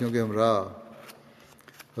اپنے ساتھیوں کے ہمراہ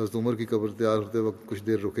حضرت عمر کی قبر تیار ہوتے وقت کچھ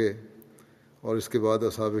دیر رکے اور اس کے بعد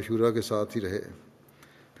اصحاب شورا کے ساتھ ہی رہے۔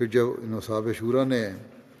 پھر جب ان اصحاب شورا نے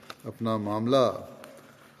اپنا معاملہ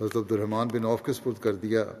حضرت عبد الرحمن بن عوف کے سپرد کر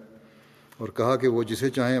دیا اور کہا کہ وہ جسے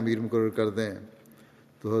چاہیں امیر مقرر کر دیں،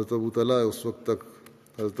 تو حضرت ابو طلحہ اس وقت تک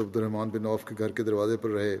حضرت عبد الرحمن بن عوف کے گھر کے دروازے پر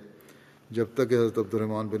رہے جب تک کہ حضرت عبد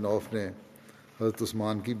الرحمن بن عوف نے حضرت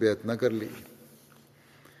عثمان کی بیعت نہ کر لی۔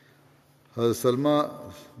 حضرت سلمہ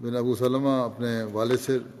بن ابو سلمہ اپنے والد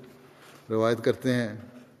سے روایت کرتے ہیں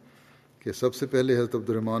کہ سب سے پہلے حضرت عبد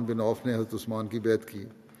الرحمن بن عوف نے حضرت عثمان کی بیعت کی،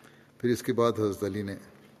 پھر اس کے بعد حضرت علی نے۔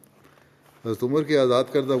 حضرت عمر کے آزاد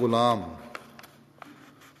کردہ غلام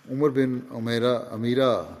عمر بن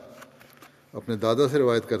امیرہ اپنے دادا سے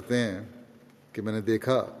روایت کرتے ہیں کہ میں نے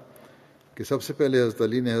دیکھا کہ سب سے پہلے حضرت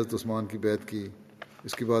علی نے حضرت عثمان کی بیعت کی،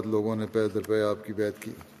 اس کے بعد لوگوں نے پے در پے آپ کی بیعت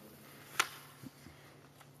کی۔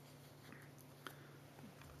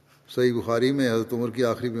 صحیح بخاری میں حضرت عمر کی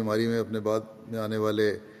آخری بیماری میں اپنے بعد میں آنے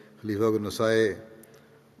والے خلیفہ کو نسائے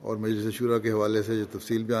اور مجلس شورا کے حوالے سے جو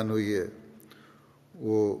تفصیل بیان ہوئی ہے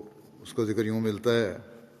وہ اس کا ذکر یوں ملتا ہے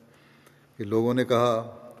کہ لوگوں نے کہا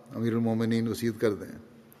امیر المومنین وصیت کر دیں،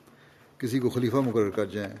 کسی کو خلیفہ مقرر کر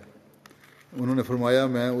جائیں۔ انہوں نے فرمایا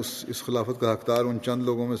میں اس خلافت کا حقدار ان چند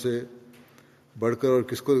لوگوں میں سے بڑھ کر اور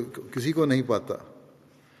کسی کو نہیں پاتا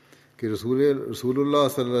کہ رسول اللہ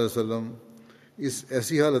صلی اللہ علیہ وسلم اس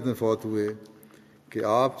ایسی حالت میں فوت ہوئے کہ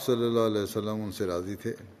آپ صلی اللہ علیہ وسلم ان سے راضی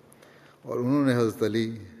تھے، اور انہوں نے حضرت علی،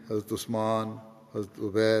 حضرت عثمان، حضرت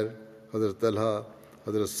عبیر، حضرت طلحہ،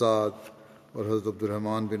 حضرت سعد اور حضرت عبد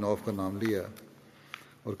الرحمن بن عوف کا نام لیا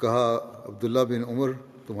اور کہا عبداللہ بن عمر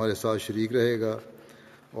تمہارے ساتھ شریک رہے گا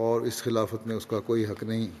اور اس خلافت میں اس کا کوئی حق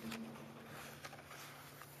نہیں۔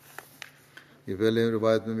 یہ پہلے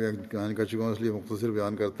روایت میں میں بیان کر چکا ہوں، اس لیے مختصر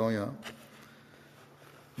بیان کرتا ہوں یہاں۔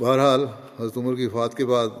 بہرحال حضرت عمر کی وفات کے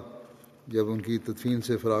بعد جب ان کی تدفین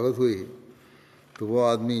سے فراغت ہوئی تو وہ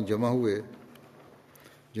آدمی جمع ہوئے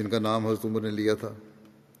جن کا نام حضرت عمر نے لیا تھا۔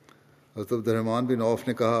 حضرت عبد الرحمن بن عوف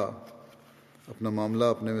نے کہا اپنا معاملہ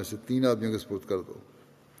اپنے میں سے 3 آدمیوں کے سپرد کر دو۔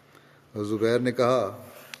 حضرت زبیر نے کہا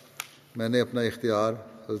میں نے اپنا اختیار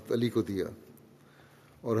حضرت علی کو دیا،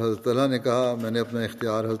 اور حضرت طلحہ نے کہا میں نے اپنا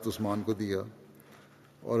اختیار حضرت عثمان کو دیا،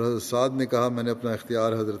 اور حضرت سعد نے کہا میں نے اپنا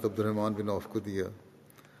اختیار حضرت عبد الرحمن بن عوف کو دیا۔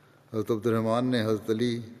 حضرت عبد الرحمن نے حضرت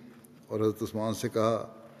علی اور حضرت عثمان سے کہا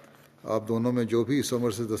آپ دونوں میں جو بھی اس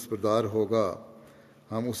عمر سے دستبردار ہوگا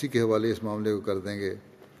ہم اسی کے حوالے اس معاملے کو کر دیں گے،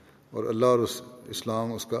 اور اللہ اور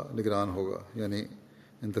اسلام اس کا نگران ہوگا، یعنی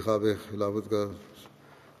انتخاب خلافت کا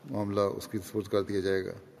معاملہ اس کی سپرد کر دیا جائے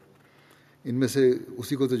گا، ان میں سے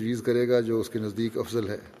اسی کو تجویز کرے گا جو اس کے نزدیک افضل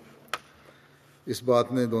ہے۔ اس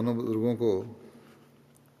بات نے دونوں بزرگوں کو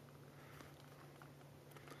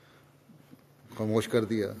خاموش کر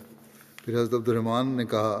دیا۔ پھر حضرت عبد الرحمن نے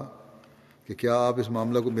کہا کہ کیا آپ اس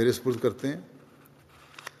معاملہ کو میرے سپرد کرتے ہیں،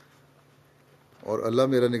 اور اللہ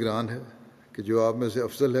میرا نگران ہے کہ جو آپ میں سے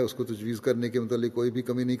افضل ہے اس کو تجویز کرنے کے متعلق کوئی بھی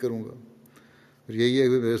کمی نہیں کروں گا۔ پھر یہی ہے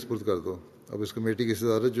کہ میرے سپرد کر دو۔ اب اس کمیٹی کی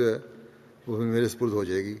صدارت جو ہے وہ بھی میرے سپرد ہو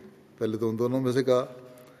جائے گی۔ پہلے تو ان دونوں میں سے کہا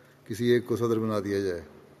کسی ایک کو صدر بنا دیا جائے،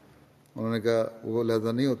 انہوں نے کہا وہ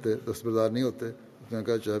علیحدہ نہیں ہوتے، دستبردار نہیں ہوتے۔ اس نے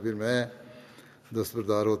کہا چاہے پھر میں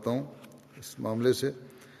دستبردار ہوتا ہوں اس معاملے سے،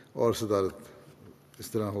 اور صدارت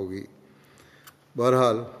اس طرح ہوگی۔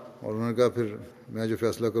 بہرحال اور انہوں نے کہا پھر میں جو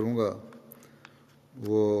فیصلہ کروں گا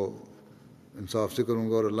وہ انصاف سے کروں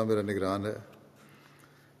گا اور اللہ میرا نگران ہے۔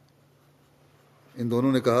 ان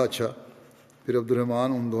دونوں نے کہا اچھا۔ پھر عبد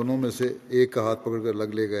الرحمن ان دونوں میں سے ایک کا ہاتھ پکڑ کر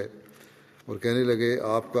الگ لے گئے اور کہنے لگے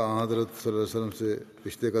آپ کا حضرت صلی اللہ علیہ وسلم سے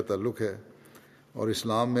رشتے کا تعلق ہے، اور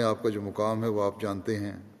اسلام میں آپ کا جو مقام ہے وہ آپ جانتے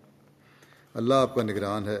ہیں، اللہ آپ کا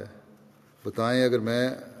نگران ہے۔ بتائیں اگر میں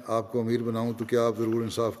آپ کو امیر بناؤں تو کیا آپ ضرور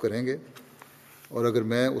انصاف کریں گے، اور اگر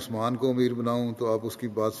میں عثمان کو امیر بناؤں تو آپ اس کی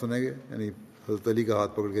بات سنیں گے؟ یعنی حضرت علی کا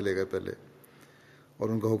ہاتھ پکڑ کے لے گئے پہلے، اور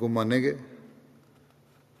ان کا حکم مانیں گے؟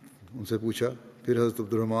 ان سے پوچھا۔ پھر حضرت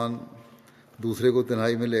عبد الرحمن دوسرے کو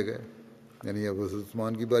تنہائی میں لے گئے، یعنی اب حضرت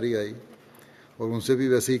عثمان کی باری آئی، اور ان سے بھی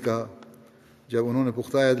ویسے ہی کہا۔ جب انہوں نے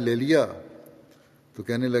پختہ عہد لے لیا تو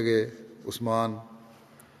کہنے لگے عثمان،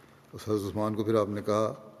 حضرت عثمان کو پھر آپ نے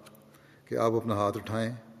کہا کہ آپ اپنا ہاتھ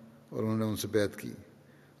اٹھائیں، اور انہوں نے ان سے بیعت کی،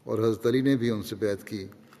 اور حضرت علی نے بھی ان سے بیعت کی،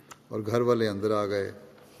 اور گھر والے اندر آ گئے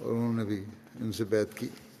اور انہوں نے بھی ان سے بیعت کی۔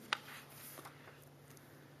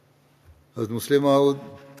 حضرت مسلم معود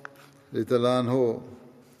رضی اللہ عنہ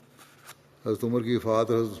حضرت عمر کی وفات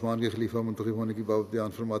اور حضرت عثمان کے خلیفہ منتخب ہونے کی بابت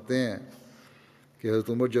بیان فرماتے ہیں کہ حضرت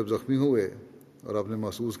عمر جب زخمی ہوئے اور آپ نے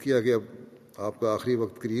محسوس کیا کہ اب آپ کا آخری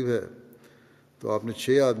وقت قریب ہے تو آپ نے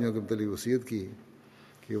 6 آدمیوں کے متعلق وصیت کی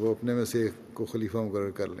کہ وہ اپنے میں سے ایک کو خلیفہ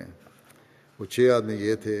مقرر کر لیں۔ وہ 6 آدمی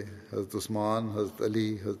یہ تھے: حضرت عثمان، حضرت علی،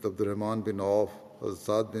 حضرت عبد الرحمن بن عوف، حضرت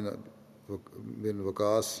سعد بن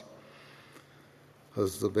وقاص،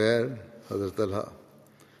 حضرت زبیر، حضرت طلحہ۔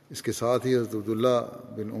 اس کے ساتھ ہی حضرت عبداللہ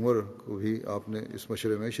بن عمر کو بھی آپ نے اس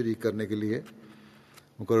مشورے میں شریک کرنے کے لیے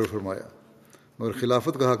مقرر فرمایا، مگر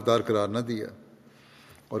خلافت کا حقدار قرار نہ دیا،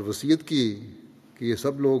 اور وصیت کی کہ یہ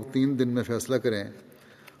سب لوگ 3 دن میں فیصلہ کریں،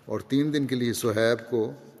 اور 3 دن کے لیے صہیب کو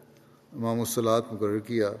امام الصلاۃ مقرر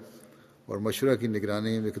کیا، اور مشورہ کی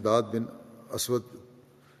نگرانی مقداد بن اسود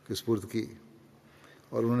کے سپرد کی،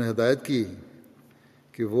 اور انہوں نے ہدایت کی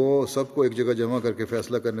کہ وہ سب کو ایک جگہ جمع کر کے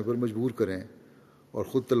فیصلہ کرنے پر مجبور کریں، اور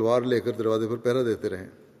خود تلوار لے کر دروازے پر پہرا دیتے رہیں،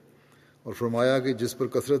 اور فرمایا کہ جس پر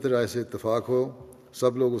کثرت رائے سے اتفاق ہو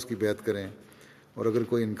سب لوگ اس کی بیعت کریں، اور اگر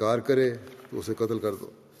کوئی انکار کرے تو اسے قتل کر دو،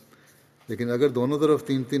 لیکن اگر دونوں طرف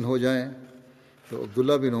 3 ہو جائیں تو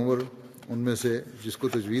عبداللہ بن عمر ان میں سے جس کو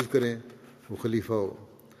تجویز کریں وہ خلیفہ ہو،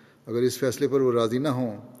 اگر اس فیصلے پر وہ راضی نہ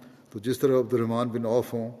ہوں تو جس طرح عبد الرحمن بن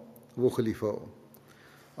عوف ہوں وہ خلیفہ ہو۔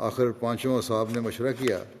 آخر 5 اصحاب نے مشورہ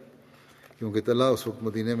کیا، کیونکہ طلحہ اس وقت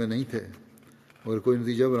مدینے میں نہیں تھے، مگر کوئی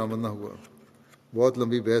نتیجہ برآمد نہ ہوا۔ بہت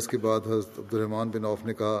لمبی بحث کے بعد حضرت عبد الرحمن بن عوف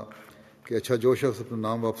نے کہا کہ اچھا جو شخص اپنا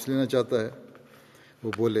نام واپس لینا چاہتا ہے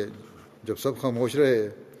وہ بولے۔ جب سب خاموش رہے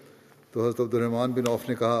تو حضرت عبد الرحمن بن عوف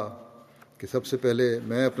نے کہا کہ سب سے پہلے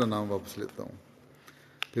میں اپنا نام واپس لیتا ہوں۔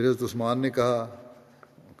 پھر حضرت عثمان نے کہا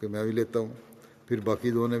کہ میں بھی لیتا ہوں۔ پھر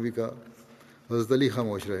باقی دو نے بھی کہا۔ حضرت علی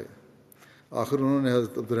خاموش رہے۔ آخر انہوں نے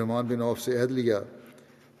حضرت عبد الرحمن بن عوف سے عہد لیا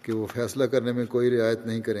کہ وہ فیصلہ کرنے میں کوئی رعایت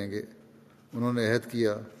نہیں کریں گے۔ انہوں نے عہد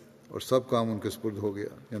کیا اور سب کام ان کے سپرد ہو گیا،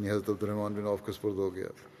 یعنی حضرت عبد الرحمن بن عوف کے سپرد ہو گیا۔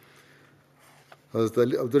 حضرت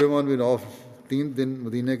عبد الرحمن بن عوف 3 دن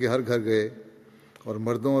مدینہ کے ہر گھر گئے اور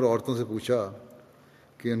مردوں اور عورتوں سے پوچھا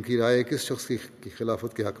کہ ان کی رائے کس شخص کی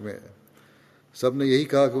خلافت کے حق میں ہے۔ سب نے یہی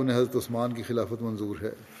کہا کہ انہیں حضرت عثمان کی خلافت منظور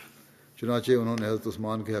ہے۔ چنانچہ انہوں نے حضرت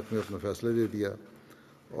عثمان کے حق میں اپنا فیصلہ دے دیا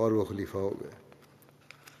اور وہ خلیفہ ہو گئے۔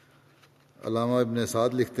 علامہ ابن سعد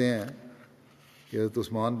لکھتے ہیں کہ حضرت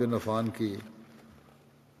عثمان بن عفان کی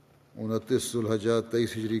 29 ذوالحجہ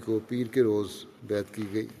 23 ہجری کو پیر کے روز بیعت کی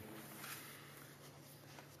گئی۔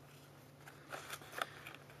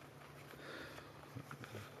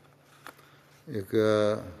 ایک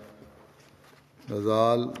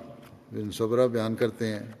غزال بن صبرہ بیان کرتے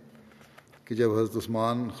ہیں کہ جب حضرت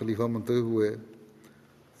عثمان خلیفہ منتخب ہوئے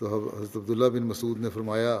تو حضرت عبداللہ بن مسعود نے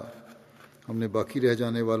فرمایا ہم نے باقی رہ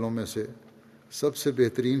جانے والوں میں سے سب سے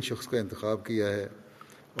بہترین شخص کا انتخاب کیا ہے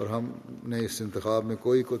اور ہم نے اس انتخاب میں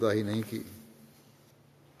کوئی کوتاہی نہیں کی۔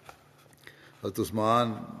 حضرت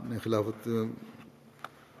عثمان نے خلافت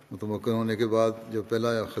متمکن ہونے کے بعد جب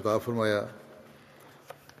پہلا خطاب فرمایا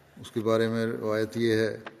اس کے بارے میں روایت یہ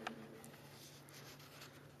ہے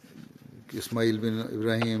کہ اسماعیل بن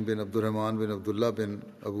ابراہیم بن عبد الرحمن بن عبداللہ بن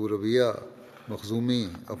ابو ربیعہ مخزومی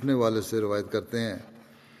اپنے والد سے روایت کرتے ہیں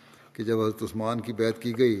کہ جب حضرت عثمان کی بیعت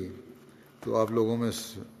کی گئی تو آپ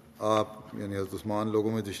یعنی حضرت عثمان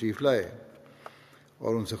لوگوں میں تشریف لائے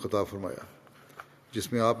اور ان سے خطاب فرمایا،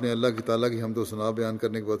 جس میں آپ نے اللہ کی تعالیٰ کی حمد و ثنا بیان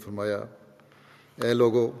کرنے کے بعد فرمایا اے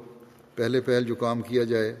لوگو، پہل جو کام کیا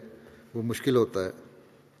جائے وہ مشکل ہوتا ہے۔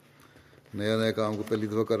 نیا کام کو پہلی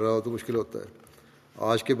دفعہ کر رہا ہو تو مشکل ہوتا ہے۔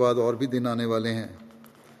 آج کے بعد اور بھی دن آنے والے ہیں،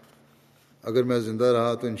 اگر میں زندہ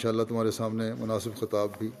رہا تو انشاءاللہ تمہارے سامنے مناسب خطاب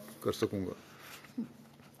بھی کر سکوں گا۔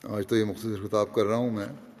 آج تو یہ مختصر خطاب کر رہا ہوں میں،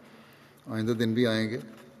 آئندہ دن بھی آئیں گے،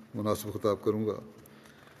 مناسب خطاب کروں گا۔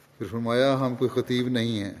 پھر فرمایا ہم کوئی خطیب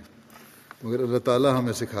نہیں ہیں مگر اللہ تعالیٰ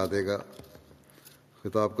ہمیں سکھا دے گا،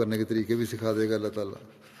 خطاب کرنے کے طریقے بھی سکھا دے گا اللہ تعالیٰ۔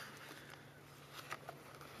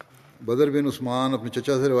 بدر بن عثمان اپنے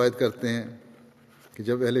چچا سے روایت کرتے ہیں کہ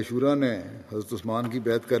جب اہل شورا نے حضرت عثمان کی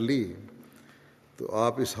بیعت کر لی تو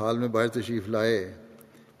آپ اس حال میں باہر تشریف لائے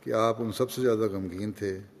کہ آپ ان سب سے زیادہ غمگین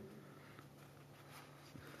تھے۔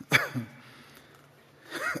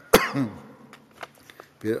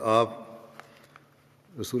 پھر آپ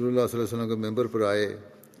رسول اللہ صلی اللہ علیہ وسلم کے ممبر پر آئے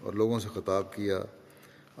اور لوگوں سے خطاب کیا۔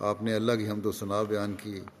 آپ نے اللہ کی حمد و ثنا بیان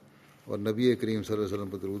کی اور نبی کریم صلی اللہ علیہ وسلم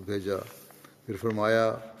پر درود بھیجا۔ پھر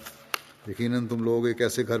فرمایا یقیناً تم لوگ ایک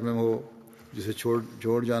ایسے گھر میں ہو جسے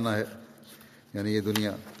چھوڑ جانا ہے، یعنی یہ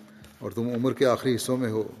دنیا، اور تم عمر کے آخری حصوں میں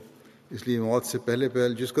ہو، اس لیے موت سے پہلے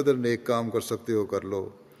جس قدر نیک کام کر سکتے ہو کر لو۔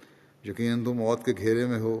 یقیناً تم موت کے گھیرے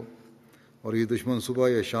میں ہو اور یہ دشمن صبح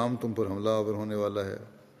یا شام تم پر حملہ آور ہونے والا ہے۔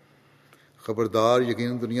 خبردار،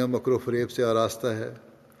 یقیناً دنیا مکر و فریب سے آراستہ ہے،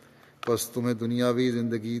 پس تمہیں دنیاوی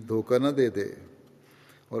زندگی دھوکہ نہ دے دے،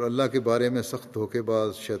 اور اللہ کے بارے میں سخت دھوکے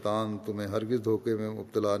باز شیطان تمہیں ہرگز دھوکے میں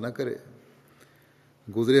مبتلا نہ کرے۔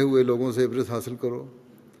 گزرے ہوئے لوگوں سے عبرت حاصل کرو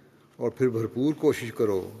اور پھر بھرپور کوشش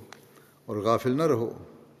کرو اور غافل نہ رہو،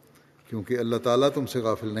 کیونکہ اللہ تعالیٰ تم سے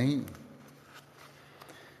غافل نہیں۔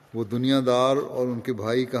 وہ دنیا دار اور ان کے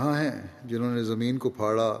بھائی کہاں ہیں جنہوں نے زمین کو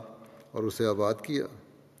پھاڑا اور اسے آباد کیا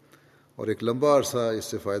اور ایک لمبا عرصہ اس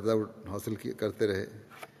سے فائدہ حاصل کرتے رہے؟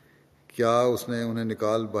 کیا اس نے انہیں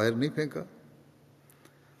نکال باہر نہیں پھینکا؟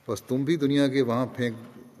 بس تم بھی دنیا کو وہاں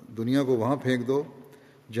پھینک دو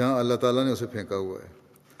جہاں اللہ تعالیٰ نے اسے پھینکا ہوا ہے،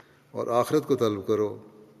 اور آخرت کو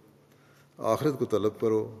طلب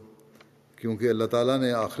کرو، کیونکہ اللہ تعالیٰ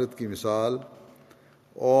نے آخرت کی مثال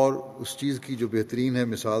اور اس چیز کی جو بہترین ہے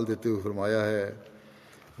مثال دیتے ہوئے فرمایا ہے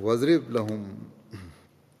وَاضْرِبْ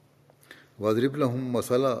لَهُم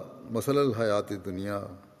مَثَلَ الْحَيَاةِ الدُّنْيَا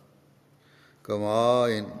كَمَاءٍ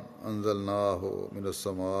أَنزَلْنَاهُ مِنَ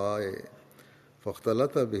السَّمَاءِ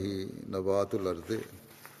فَاخْتَلَطَ بِهِ نَبَاتُ الْأَرْضِ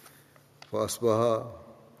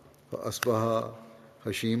فَأَصْبَحَ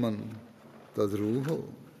هَشِيمًا تَذْرُوهُ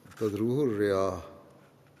الرِّيَاحُ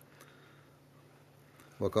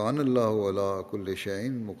وَكَانَ اللَّهُ عَلَىٰ كُلِّ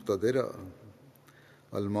شَيْءٍ مُقْتَدِرًا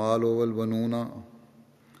المال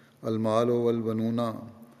والبنون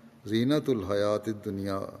زینت الحیات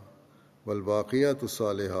الدنیا والباقیات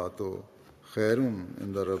الصالحات خیر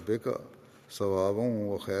عند ربک ثوابا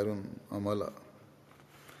وخیر عملا۔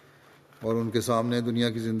 اور ان کے سامنے دنیا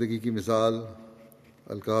کی زندگی کی مثال،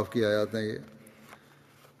 الکاف کی آیات ہیں یہ،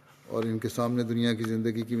 اور ان کے سامنے دنیا کی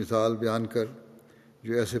زندگی کی مثال بیان کر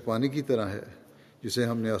جو ایسے پانی کی طرح ہے جسے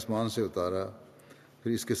ہم نے آسمان سے اتارا،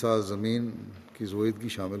 پھر اس کے ساتھ زمین کی زویدگی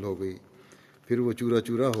شامل ہو گئی، پھر وہ چورا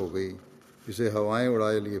چورا ہو گئی جسے ہوائیں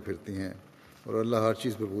اڑائے لیے پھرتی ہیں، اور اللہ ہر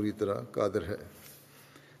چیز پر پوری طرح قادر ہے۔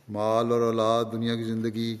 مال اور اولاد دنیا کی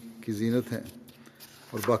زندگی کی زینت ہیں،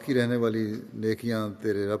 اور باقی رہنے والی نیکیاں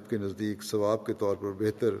تیرے رب کے نزدیک ثواب کے طور پر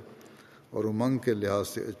بہتر اور امنگ کے لحاظ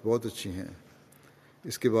سے بہت اچھی ہیں۔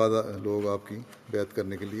 اس کے بعد لوگ آپ کی بیعت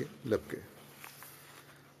کرنے کے لیے لپکے۔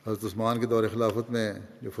 حضرت عثمان کے دور خلافت میں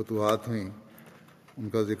جو فتوحات ہوئیں ان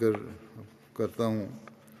کا ذکر کرتا ہوں۔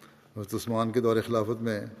 حضرت عثمان کے دور خلافت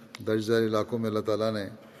میں درج ذیل علاقوں میں اللہ تعالیٰ نے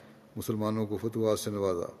مسلمانوں کو فتوحات سے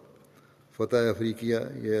نوازا۔ فتح افریقیہ،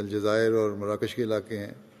 یہ الجزائر اور مراکش کے علاقے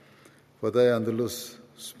ہیں۔ فتح اندلس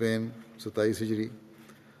اسپین 27 ہجری،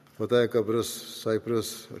 فتح قبرص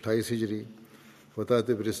سائپرس 28 ہجری، فتح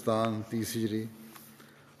تبرستان 30 ہجری،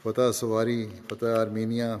 فتح سواری، فتح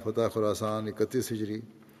آرمینیا، فتح خراسان 31 ہجری،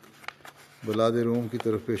 بلاد روم کی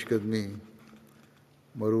طرف پیش قدمی،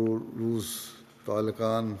 مرور روس،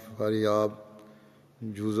 تالقان، فاریاب،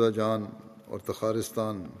 جوزہ جان اور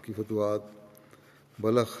تخارستان کی فتوحات،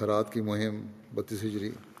 بلخ ہرات کی مہم 32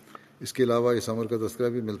 ہجری۔ اس کے علاوہ اس امر کا تذکرہ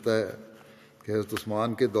بھی ملتا ہے کہ حضرت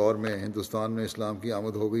عثمان کے دور میں ہندوستان میں اسلام کی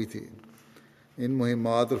آمد ہو گئی تھی۔ ان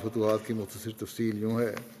مہمات اور فتوحات کی مختصر تفصیل یوں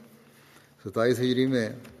ہے۔ 27 ہجری میں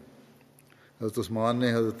حضرت عثمان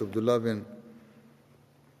نے حضرت عبداللہ بن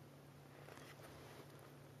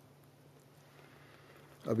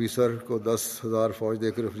ابی سر کو 10,000 فوج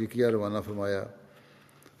دے کر افریقیہ روانہ فرمایا۔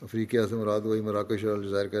 افریقیہ سے مراد وہی مراکش اور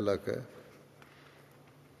الجزائر کا علاقہ ہے۔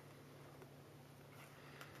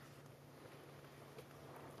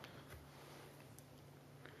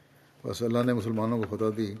 بس اللہ نے مسلمانوں کو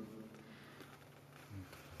فتح دی۔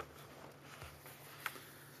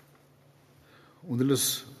 اندلس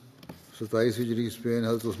 27 ہجری اسپین۔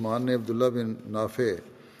 حضرت عثمان نے عبداللہ بن نافع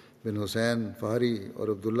بن حسین فہری اور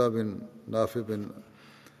عبداللہ بن نافع بن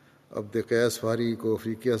عبد قیس فہری کو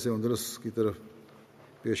افریقیہ سے اندلس کی طرف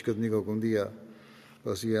پیش قدمی کا حکم دیا۔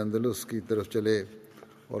 بس یہ اندلس کی طرف چلے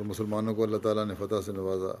اور مسلمانوں کو اللہ تعالیٰ نے فتح سے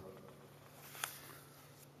نوازا۔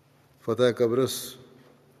 فتح قبرص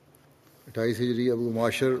 28 ہجری۔ ابو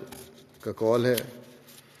معاشر کا قول ہے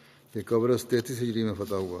کہ قبرص 33 ہجری میں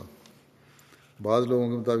فتح ہوا۔ بعض لوگوں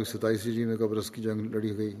کے مطابق 27 ہجری میں قبرص کی جنگ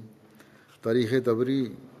لڑی گئی۔ تاریخ طبری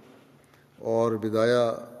اور بدایہ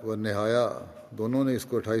و نہایہ دونوں نے اس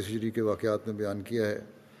کو 28 ہجری کے واقعات میں بیان کیا ہے۔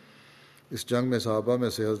 اس جنگ میں صحابہ میں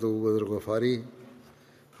سے حضرت ابو بکر غفاری،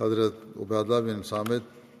 حضرت عبادہ بن صامت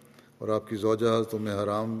اور آپ کی زوجہ حضرت ام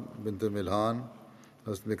حرام بنت ملحان،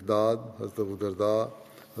 حضرت مقداد، حضرت ابو درداء،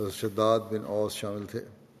 حضرت شداد بن اوس شامل تھے۔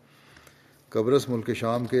 قبرص ملک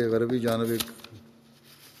شام کے غربی جانب ایک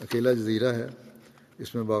اکیلا جزیرہ ہے۔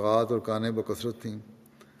 اس میں باغات اور کانیں بکثرت تھیں۔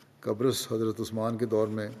 قبرص حضرت عثمان کے دور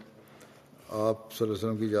میں آپ صلی اللہ علیہ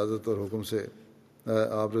وسلم کی اجازت اور حکم سے،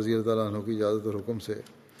 آپ رضی اللہ تعالیٰ عنہ کی اجازت اور حکم سے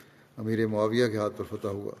امیر معاویہ کے ہاتھ پر فتح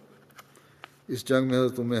ہوا۔ اس جنگ میں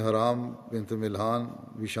حضرت ام حرام بنت ملحان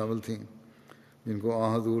بھی شامل تھیں، جن کو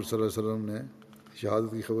حضور صلی اللہ علیہ وسلم نے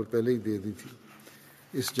شہادت کی خبر پہلے ہی دے دی تھی۔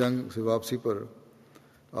 اس جنگ سے واپسی پر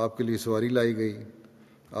آپ کے لیے سواری لائی گئی۔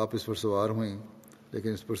 آپ اس پر سوار ہوئیں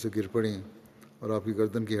لیکن اس پر سے گر پڑیں اور آپ کی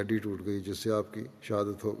گردن کی ہڈی ٹوٹ گئی، جس سے آپ کی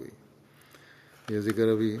شہادت ہو گئی۔ یہ ذکر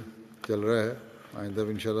ابھی چل رہا ہے، آئندہ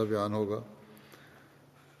بھی انشاءاللہ بیان ہوگا۔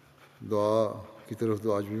 دعا کی طرف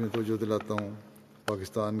تو آج بھی میں توجہ دلاتا ہوں۔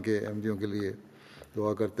 پاکستان کے احمدیوں کے لیے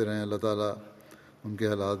دعا کرتے رہیں، اللہ تعالیٰ ان کے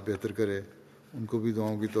حالات بہتر کرے، ان کو بھی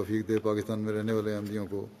دعاؤں کی توفیق دے۔ پاکستان میں رہنے والے احمدیوں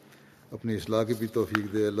کو اپنی اصلاح کی بھی توفیق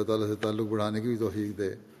دے، اللہ تعالیٰ سے تعلق بڑھانے کی بھی توفیق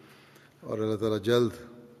دے، اور اللہ تعالیٰ جلد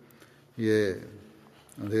یہ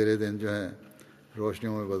اندھیرے دن جو ہیں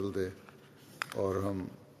روشنیوں میں بدل دے، اور ہم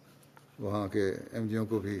وہاں کے احمدیوں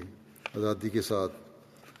کو بھی آزادی کے ساتھ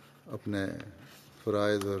اپنے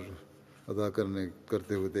فرائض اور ادا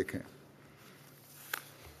کرتے ہوئے دیکھیں۔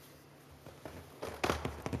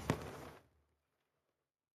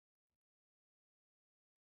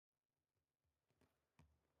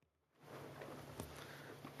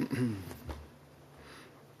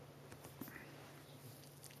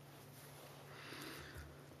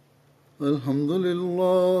 الحمد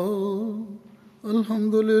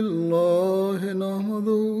لله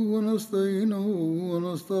نحمده ونستعينه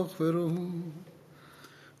ونستغفره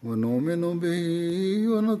ونؤمن به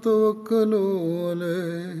ونتوكل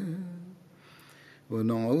عليه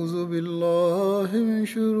ونعوذ بالله من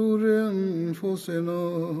شرور أنفسنا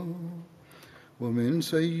ومن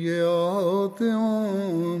سيئات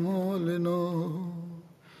أعمالنا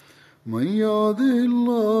من يهده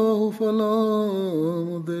الله فلا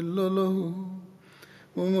مضل له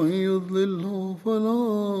ومن يضلله فلا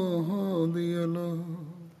هادي له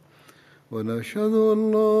ونشهد أن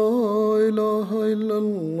لا إله إلا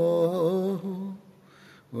الله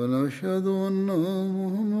ونشهد أن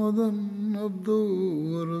محمدا عبده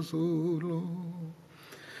ورسوله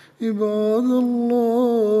عباد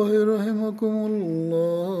الله رحمكم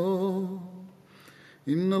الله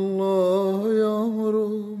إن الله يأمر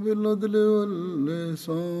بالعدل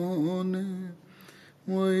والإحسان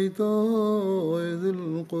وإيتاء ذي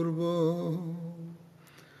القربى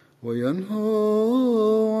وينهى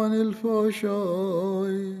عن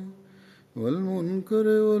الفحشاء والمنكر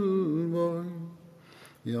والبغي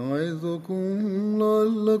يعظكم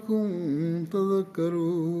لعلكم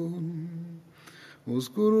تذكرون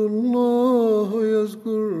اذكروا الله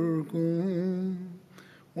يذكركم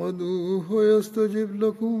وادعوه يستجب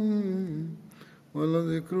لكم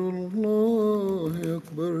ولذكر الله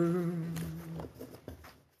أكبر